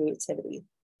of creativity.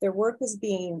 Their work was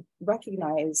being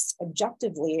recognized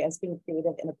objectively as being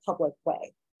creative in a public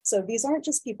way. So these aren't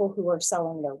just people who are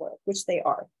selling their work, which they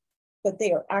are, but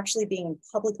they are actually being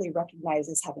publicly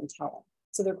recognized as having talent.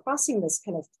 So they're crossing this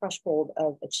kind of threshold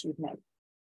of achievement.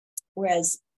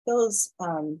 Whereas those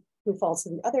who fall to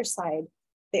the other side,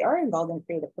 they are involved in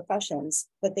creative professions,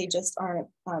 but they just aren't,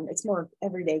 it's more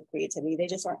everyday creativity. They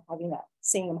just aren't having that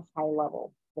same high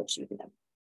level of achievement.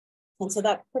 And so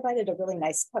that provided a really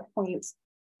nice cut point.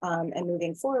 And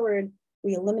moving forward,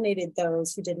 we eliminated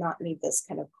those who did not meet this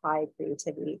kind of high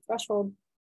creativity threshold.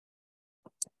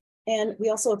 And we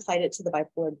also applied it to the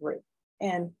bipolar group.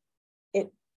 And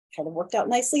it kind of worked out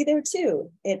nicely there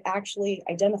too. It actually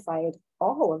identified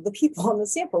all of the people in the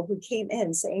sample who came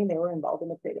in saying they were involved in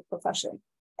the creative profession,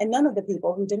 and none of the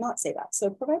people who did not say that. So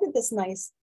it provided this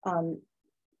nice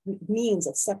means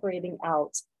of separating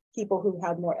out people who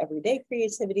had more everyday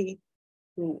creativity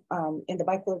who in the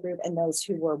bipolar group and those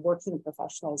who were working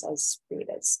professionals as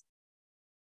creatives.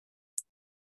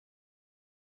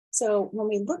 So when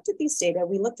we looked at these data,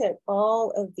 we looked at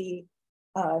all of the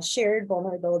shared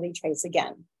vulnerability traits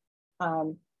again.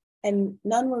 And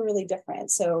none were really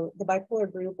different. So the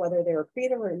bipolar group, whether they were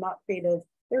creative or not creative,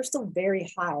 they're still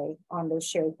very high on those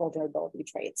shared vulnerability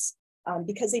traits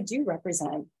because they do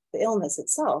represent the illness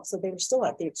itself. So they were still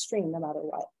at the extreme no matter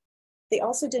what. They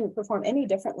also didn't perform any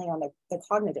differently on the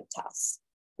cognitive tests.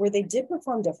 Where they did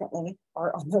perform differently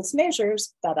are on those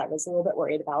measures that I was a little bit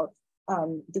worried about,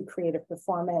 the creative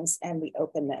performance and the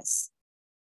openness.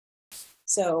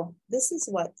 So this is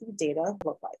what the data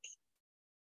look like.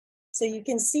 So you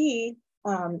can see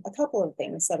a couple of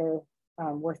things that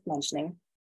are worth mentioning.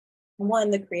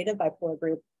 One, the creative bipolar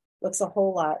group looks a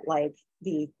whole lot like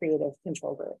the creative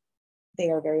control group. They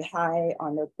are very high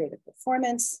on their creative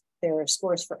performance. Their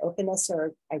scores for openness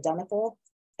are identical,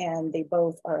 and they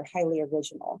both are highly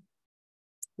original.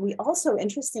 We also,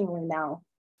 interestingly now,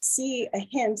 see a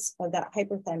hint of that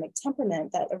hypothymic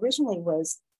temperament that originally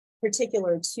was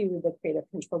particular to the creative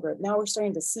control group. Now we're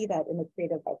starting to see that in the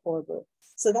creative bipolar group.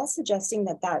 So that's suggesting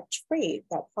that that trait,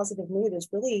 that positive mood, is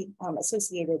really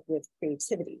associated with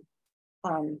creativity.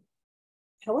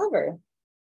 However,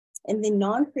 in the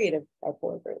non-creative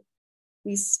bipolar group,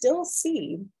 we still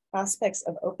see aspects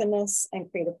of openness and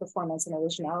creative performance and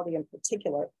originality in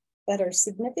particular that are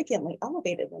significantly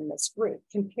elevated in this group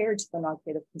compared to the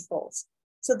non-creative controls.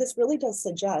 So this really does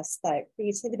suggest that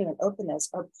creativity and openness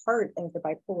are part of the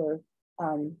bipolar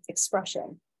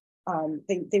expression.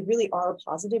 They really are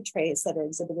positive traits that are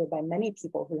exhibited by many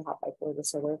people who have bipolar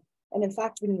disorder. And in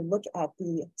fact, when you look at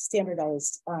the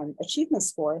standardized achievement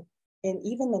score in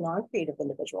even the non-creative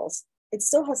individuals, it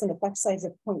still has an effect size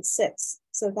of 0.6.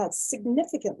 So that's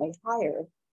significantly higher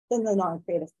than the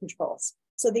non-creative controls.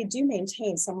 So they do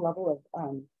maintain some level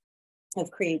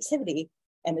of creativity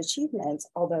and achievement,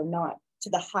 although not to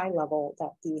the high level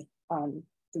that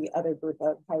the other group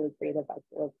of highly creative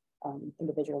bipolar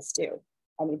individuals do.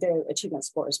 I mean, their achievement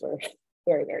scores were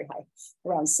very, very high,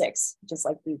 around 6, just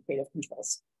like the creative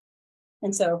controls.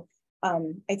 And so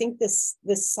I think this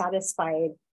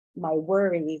satisfied my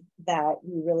worry that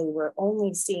we really were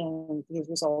only seeing these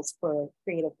results for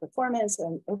creative performance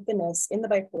and openness in the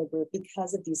bipolar group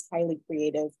because of these highly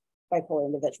creative bipolar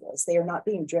individuals. They are not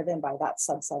being driven by that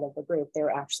subset of the group.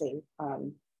 They're actually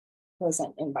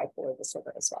present in bipolar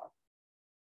disorder as well.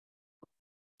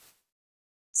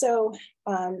 So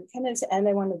kind of to end,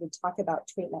 I wanted to talk about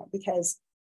treatment because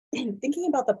thinking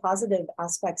about the positive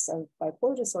aspects of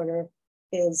bipolar disorder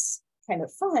is kind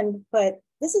of fun, but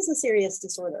this is a serious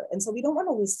disorder. And so we don't want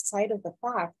to lose sight of the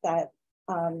fact that,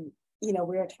 you know,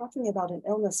 we're talking about an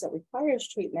illness that requires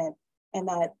treatment and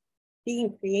that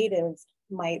being creative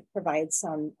might provide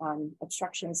some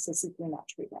obstructions to seeking that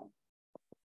treatment.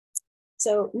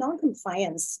 So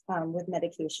non-compliance with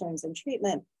medications and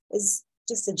treatment is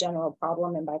just a general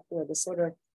problem in bipolar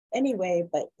disorder anyway,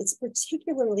 but it's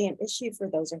particularly an issue for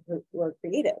those who are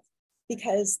creative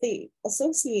because they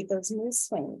associate those mood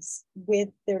swings with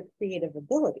their creative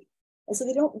ability. And so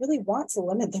they don't really want to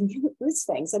limit the mood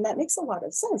swings. And that makes a lot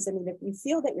of sense. I mean, if you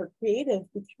feel that you're creative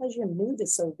because your mood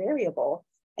is so variable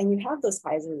and you have those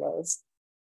highs or lows,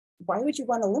 why would you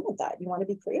want to limit that? You want to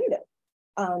be creative.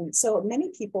 So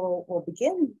many people will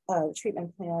begin a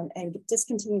treatment plan and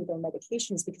discontinue their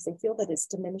medications because they feel that it's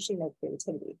diminishing their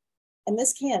creativity. And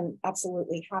this can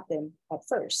absolutely happen at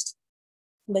first.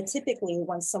 But typically,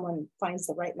 once someone finds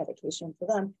the right medication for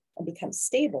them and becomes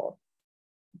stable,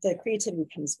 the creativity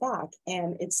comes back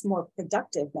and it's more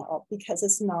productive now because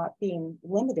it's not being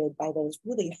limited by those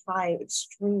really high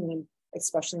extreme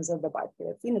expressions of the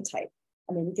bipolar phenotype.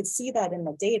 I mean, we could see that in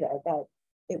the data that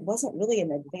it wasn't really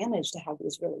an advantage to have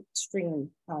these really extreme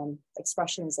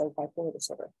expressions of bipolar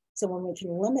disorder. So when we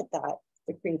can limit that,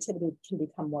 the creativity can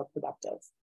become more productive.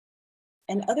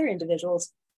 And other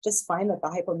individuals just find that the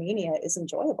hypomania is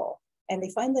enjoyable and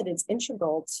they find that it's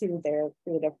integral to their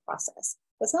creative process.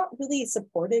 It's not really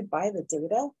supported by the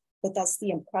data, but that's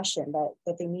the impression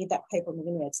that they need that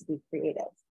hypomania to be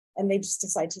creative. And they just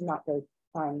decide to not go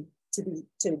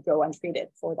to go untreated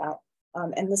for that.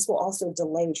 And this will also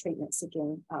delay treatment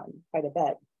seeking quite a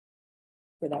bit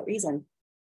for that reason.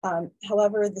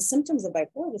 However, the symptoms of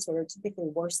bipolar disorder typically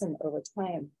worsen over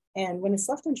time. And when it's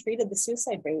left untreated, the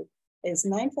suicide rate is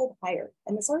 9-fold higher.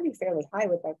 And it's already fairly high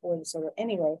with bipolar disorder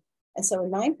anyway. And so a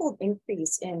 9-fold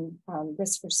increase in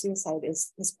risk for suicide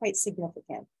is quite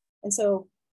significant. And so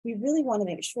we really want to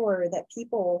make sure that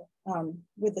people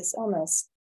with this illness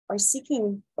are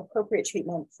seeking appropriate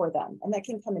treatment for them. And that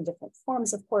can come in different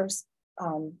forms, of course,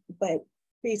 but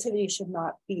creativity should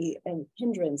not be a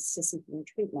hindrance to seeking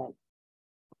treatment.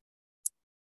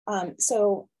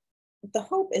 So the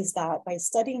hope is that by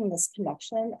studying this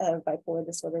connection of bipolar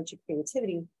disorder to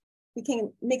creativity, we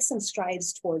can make some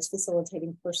strides towards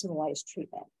facilitating personalized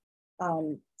treatment.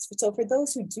 So for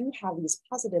those who do have these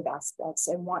positive aspects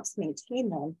and want to maintain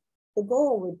them, the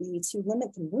goal would be to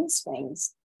limit the mood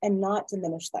swings and not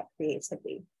diminish that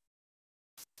creativity.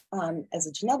 As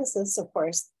a geneticist, of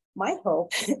course, my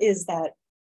hope is that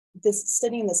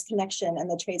studying this connection and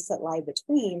the traits that lie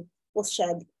between will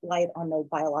shed light on the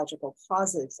biological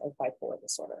causes of bipolar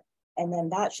disorder. And then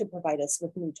that should provide us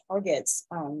with new targets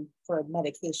for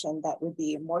medication that would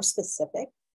be more specific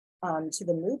to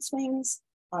the mood swings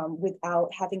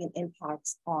without having an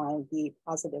impact on the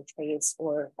positive traits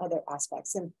or other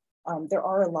aspects. And there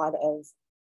are a lot of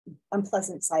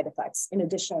unpleasant side effects in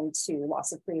addition to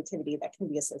loss of creativity that can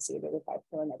be associated with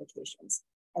bipolar medications.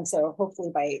 And so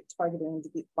hopefully by targeting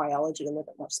the biology a little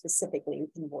bit more specifically, we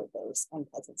can avoid those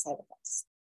unpleasant side effects.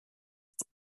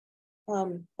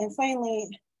 And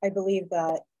finally, I believe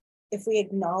that if we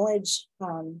acknowledge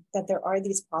that there are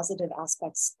these positive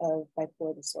aspects of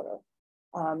bipolar disorder,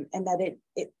 and that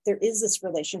there is this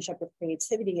relationship with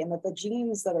creativity and that the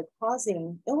genes that are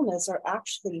causing illness are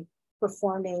actually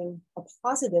performing a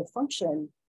positive function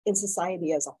in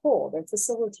society as a whole. They're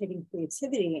facilitating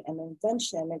creativity and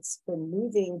invention. It's been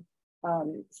moving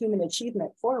human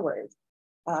achievement forward.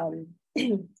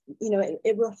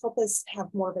 It will help us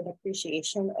have more of an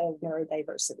appreciation of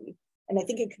neurodiversity. And I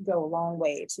think it could go a long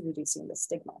way to reducing the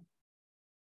stigma.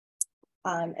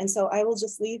 And so I will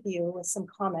just leave you with some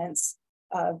comments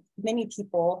of many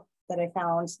people that I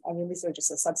found. I mean, these are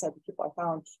just a subset of people I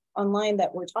found online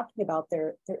that were talking about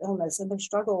their illness and their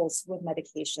struggles with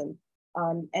medication,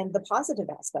 and the positive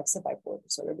aspects of bipolar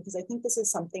disorder, because I think this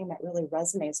is something that really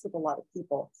resonates with a lot of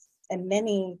people. And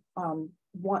many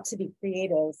want to be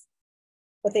creative,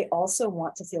 but they also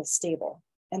want to feel stable.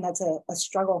 And that's a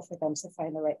struggle for them to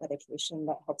find the right medication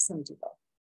that helps them do both.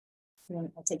 And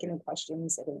I'll take any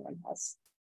questions that anyone has.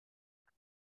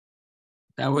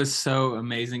 That was so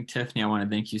amazing, Tiffany. I want to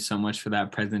thank you so much for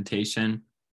that presentation.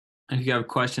 If you have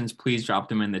questions, please drop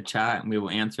them in the chat and we will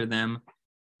answer them.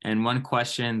 And one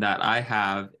question that I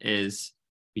have is,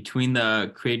 between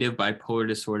the creative bipolar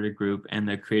disorder group and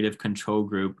the creative control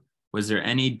group, was there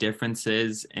any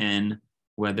differences in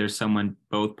whether someone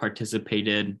both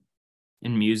participated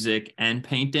in music and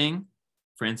painting?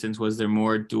 For instance, was there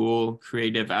more dual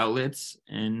creative outlets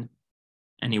in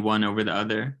any one over the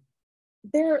other?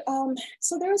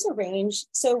 So there's a range.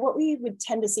 So what we would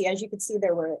tend to see, as you can see,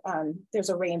 there's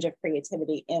a range of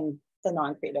creativity in the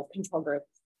non-creative control group.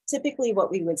 Typically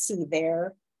what we would see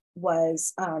there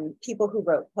was people who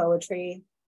wrote poetry,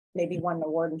 maybe won an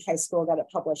award in high school, got it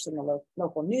published in the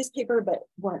local newspaper, but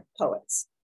weren't poets.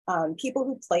 People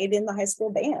who played in the high school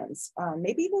bands,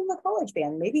 maybe even the college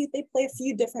band, maybe they play a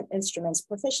few different instruments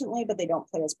proficiently, but they don't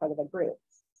play as part of a group.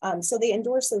 So they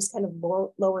endorse those kind of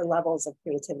lower levels of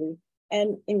creativity.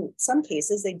 And in some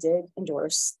cases, they did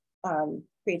endorse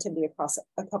creativity across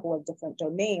a couple of different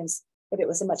domains, but it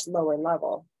was a much lower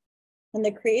level. And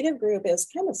the creative group is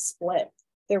kind of split.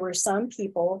 There were some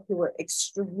people who were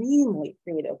extremely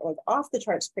creative, like off the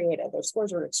charts creative. Their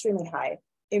scores were extremely high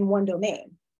in one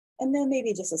domain. And then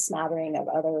maybe just a smattering of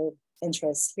other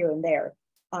interests here and there.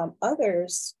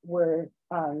 Others were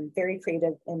very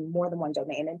creative in more than one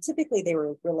domain. And typically they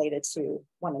were related to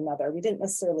one another. We didn't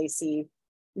necessarily see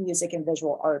music and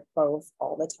visual art both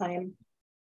all the time.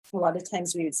 A lot of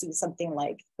times we would see something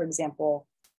like, for example,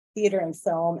 theater and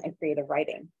film and creative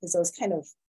writing, because those kind of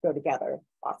go together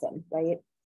often, right?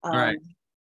 Right.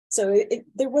 So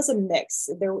there was a mix.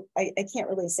 I can't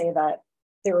really say that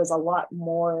there was a lot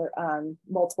more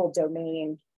multiple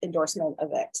domain endorsement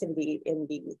of activity in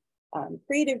the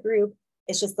creative group.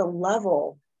 It's just the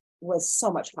level was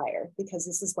so much higher because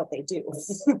this is what they do.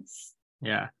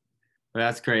 Yeah, well,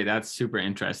 that's great. That's super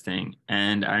interesting.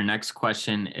 And our next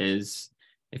question is,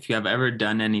 if you have ever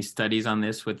done any studies on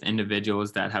this with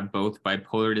individuals that have both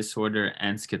bipolar disorder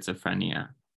and schizophrenia?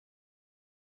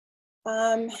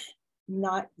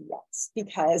 Not yet,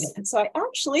 because so I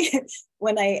actually,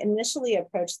 when I initially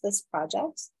approached this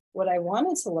project, what I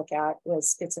wanted to look at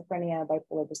was schizophrenia,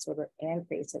 bipolar disorder, and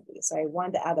creativity. So I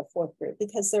wanted to add a fourth group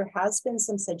because there has been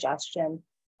some suggestion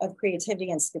of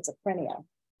creativity and schizophrenia.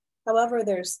 However,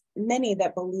 there's many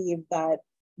that believe that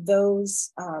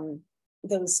those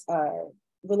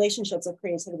relationships of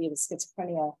creativity with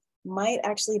schizophrenia might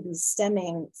actually be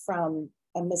stemming from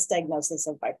a misdiagnosis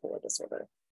of bipolar disorder.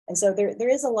 And so there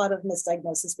is a lot of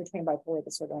misdiagnosis between bipolar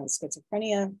disorder and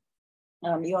schizophrenia.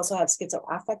 You also have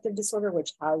schizoaffective disorder,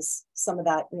 which has some of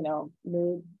that,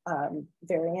 mood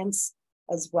variance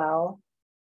as well.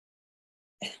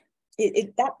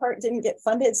 That part didn't get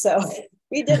funded, so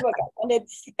we did what got funded.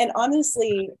 And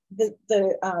honestly,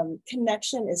 the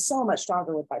connection is so much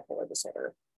stronger with bipolar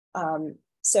disorder. And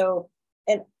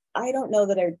I don't know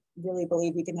that I really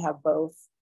believe you can have both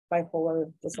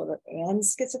bipolar disorder and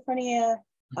schizophrenia.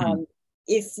 Mm-hmm.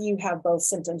 If you have both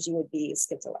symptoms, you would be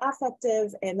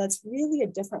schizoaffective, and that's really a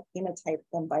different phenotype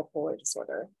than bipolar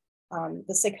disorder.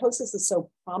 The psychosis is so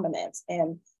prominent,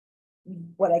 and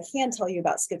what I can tell you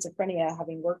about schizophrenia,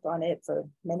 having worked on it for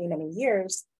many, many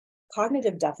years,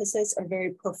 cognitive deficits are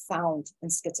very profound in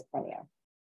schizophrenia.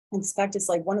 In fact, it's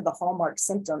like one of the hallmark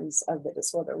symptoms of the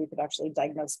disorder. We could actually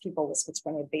diagnose people with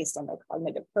schizophrenia based on their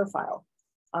cognitive profile.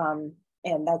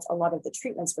 And that's a lot of the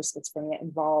treatments for schizophrenia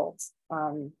involved,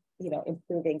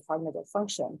 improving cognitive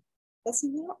function. That's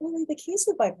not really the case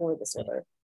with bipolar disorder.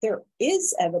 There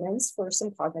is evidence for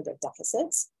some cognitive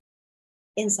deficits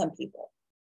in some people.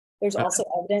 There's also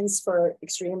evidence for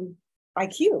extreme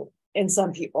IQ in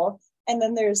some people. And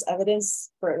then there's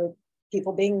evidence for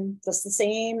people being just the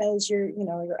same as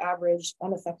your average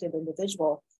unaffected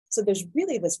individual. So there's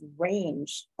really this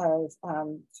range of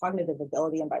cognitive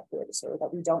ability in bipolar disorder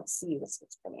that we don't see with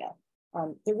schizophrenia.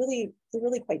 They're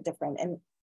really quite different. And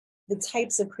the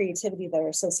types of creativity that are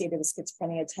associated with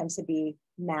schizophrenia tend to be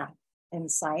math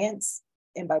and science.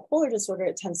 In bipolar disorder,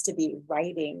 it tends to be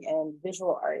writing and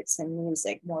visual arts and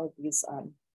music, more of these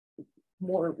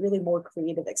more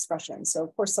creative expressions. So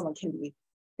of course, someone can be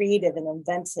creative and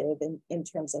inventive in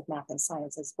terms of math and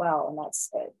science as well. And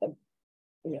that's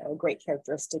a great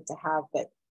characteristic to have.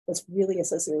 But what's really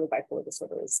associated with bipolar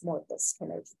disorder is more of this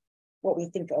kind of what we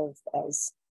think of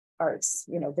as arts,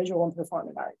 visual and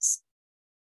performing arts.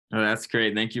 Oh, that's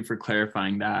great. Thank you for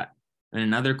clarifying that. And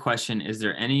another question, is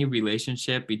there any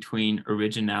relationship between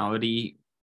originality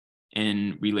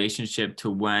in relationship to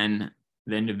when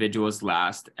the individual's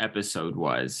last episode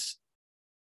was?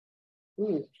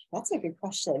 Ooh, that's a good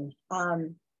question. I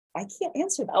can't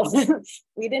answer that one.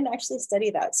 We didn't actually study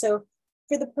that. So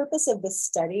for the purpose of this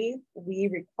study, we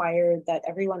required that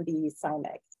everyone be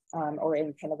thymic, or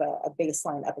in kind of a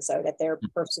baseline episode at their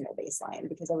personal baseline,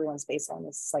 because everyone's baseline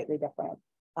is slightly different.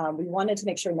 We wanted to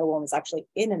make sure no one was actually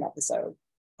in an episode.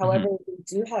 However, we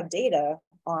do have data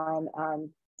on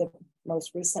the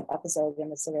most recent episode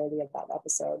and the severity of that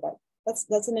episode. But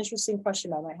that's an interesting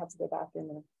question. I might have to go back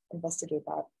and investigate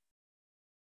that.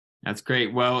 That's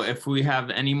great. Well, if we have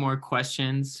any more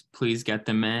questions, please get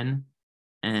them in.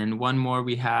 And one more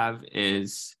we have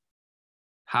is,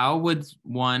 how would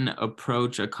one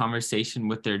approach a conversation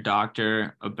with their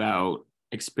doctor about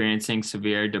experiencing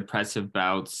severe depressive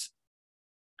bouts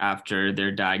after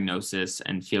their diagnosis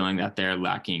and feeling that they're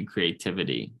lacking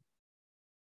creativity?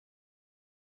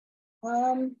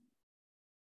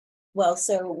 Well,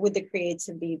 so would the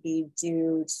creativity be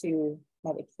due to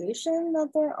medication that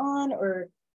they're on, or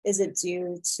is it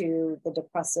due to the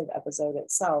depressive episode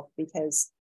itself? Because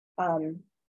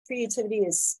creativity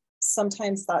is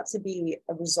sometimes thought to be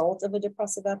a result of a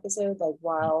depressive episode. Like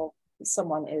while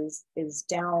someone is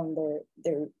down,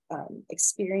 they're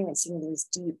experiencing these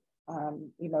deep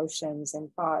emotions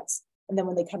and thoughts, and then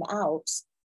when they come out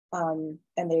and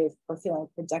they are feeling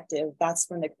productive, that's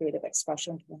when the creative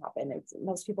expression can happen.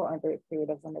 Most people aren't very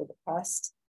creative when they're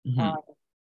depressed.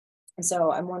 And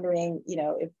so I'm wondering,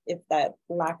 if that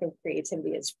lack of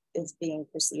creativity is being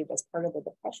perceived as part of the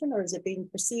depression, or is it being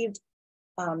perceived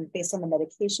based on the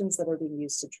medications that are being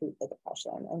used to treat the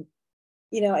depression? And,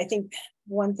 I think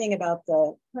one thing about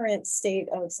the current state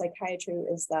of psychiatry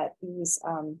is that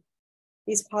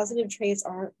these positive traits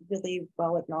aren't really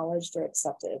well acknowledged or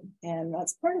accepted. And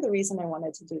that's part of the reason I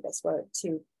wanted to do this work,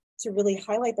 to really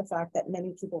highlight the fact that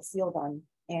many people feel them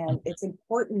and it's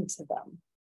important to them.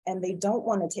 And they don't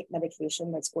want to take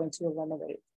medication that's going to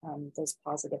eliminate those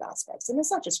positive aspects. And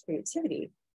it's not just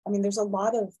creativity. I mean, there's a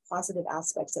lot of positive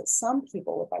aspects that some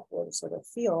people with bipolar disorder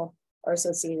feel are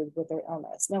associated with their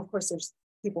illness. Now, of course, there's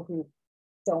people who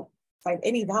don't find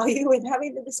any value in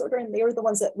having the disorder, and they were the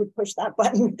ones that would push that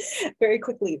button very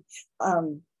quickly.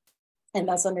 And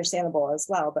that's understandable as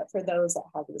well. But for those that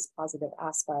have these positive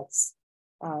aspects,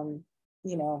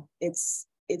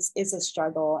 it's a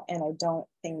struggle. And I don't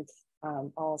think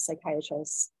all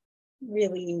psychiatrists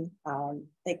really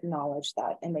acknowledge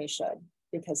that, and they should,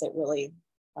 because it really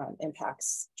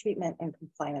impacts treatment and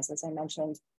compliance, as I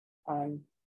mentioned.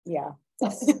 Yeah.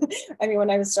 I mean, when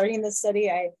I was starting this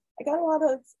study, I got a lot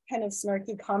of kind of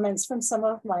snarky comments from some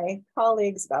of my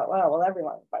colleagues about, well,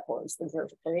 everyone with bipolar is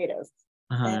considered creative.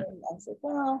 And I was like,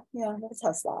 well, yeah, we'll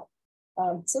test that.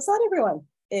 So it's not everyone,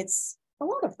 it's a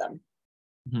lot of them.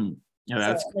 Yeah,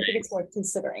 that's great. I think it's worth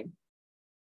considering.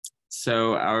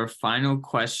 So our final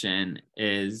question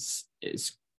is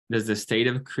does the state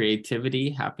of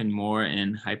creativity happen more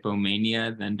in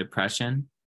hypomania than depression?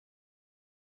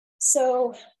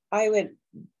 So I would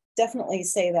definitely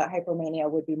say that hypomania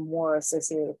would be more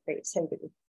associated with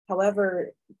creativity.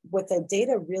 However, what the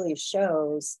data really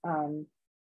shows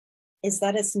is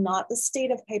that it's not the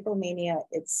state of hypomania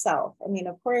itself. I mean,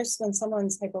 of course, when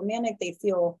someone's hypomanic, they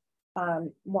feel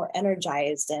more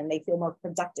energized and they feel more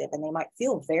productive, and they might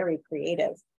feel very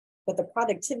creative, but the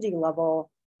productivity level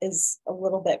is a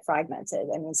little bit fragmented.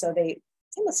 I mean, so they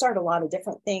tend to start a lot of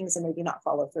different things and maybe not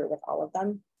follow through with all of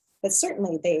them, but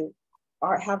certainly they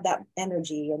have that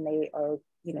energy, and they are,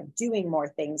 doing more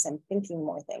things and thinking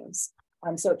more things.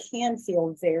 So it can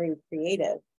feel very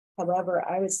creative. However,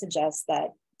 I would suggest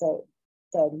that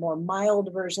the more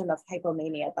mild version of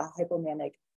hypomania, the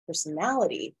hypomanic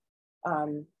personality,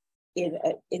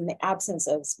 in the absence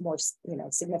of more,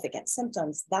 significant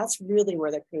symptoms, that's really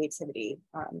where the creativity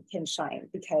can shine,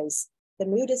 because the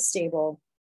mood is stable.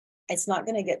 It's not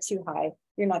going to get too high.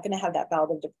 You're not going to have that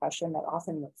bout of depression that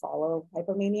often would follow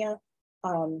hypomania.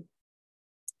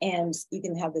 And you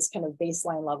can have this kind of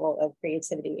baseline level of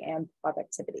creativity and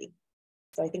productivity.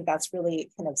 So I think that's really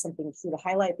kind of something key to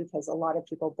highlight, because a lot of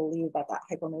people believe that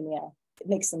hypomania, it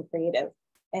makes them creative.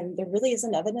 And there really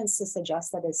isn't evidence to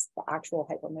suggest that it's the actual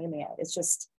hypomania. It's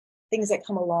just things that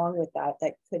come along with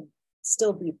that could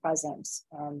still be present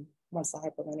once the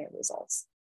hypomania resolves.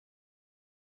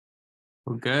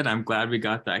 Well, good. I'm glad we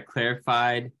got that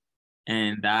clarified.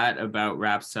 And that about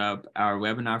wraps up our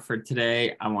webinar for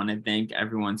today. I want to thank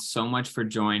everyone so much for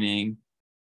joining.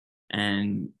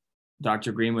 And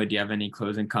Dr. Greenwood, do you have any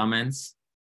closing comments?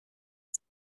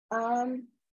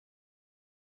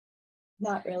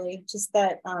 Not really, just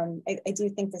that I do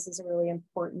think this is a really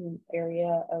important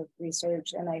area of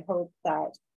research. And I hope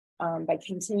that by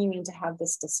continuing to have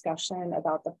this discussion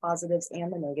about the positives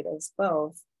and the negatives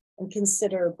both, and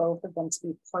consider both of them to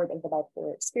be part of the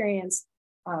bipolar experience,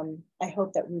 I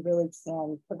hope that we really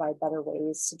can provide better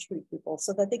ways to treat people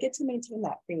so that they get to maintain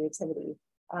that creativity,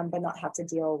 but not have to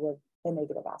deal with the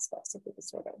negative aspects of the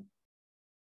disorder.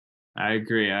 I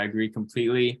agree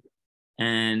completely.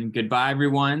 And goodbye,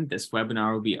 everyone. This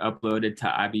webinar will be uploaded to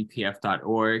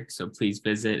ibpf.org. So please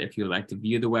visit if you would like to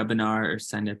view the webinar or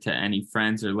send it to any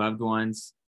friends or loved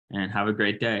ones. And have a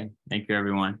great day. Thank you,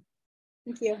 everyone.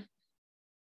 Thank you.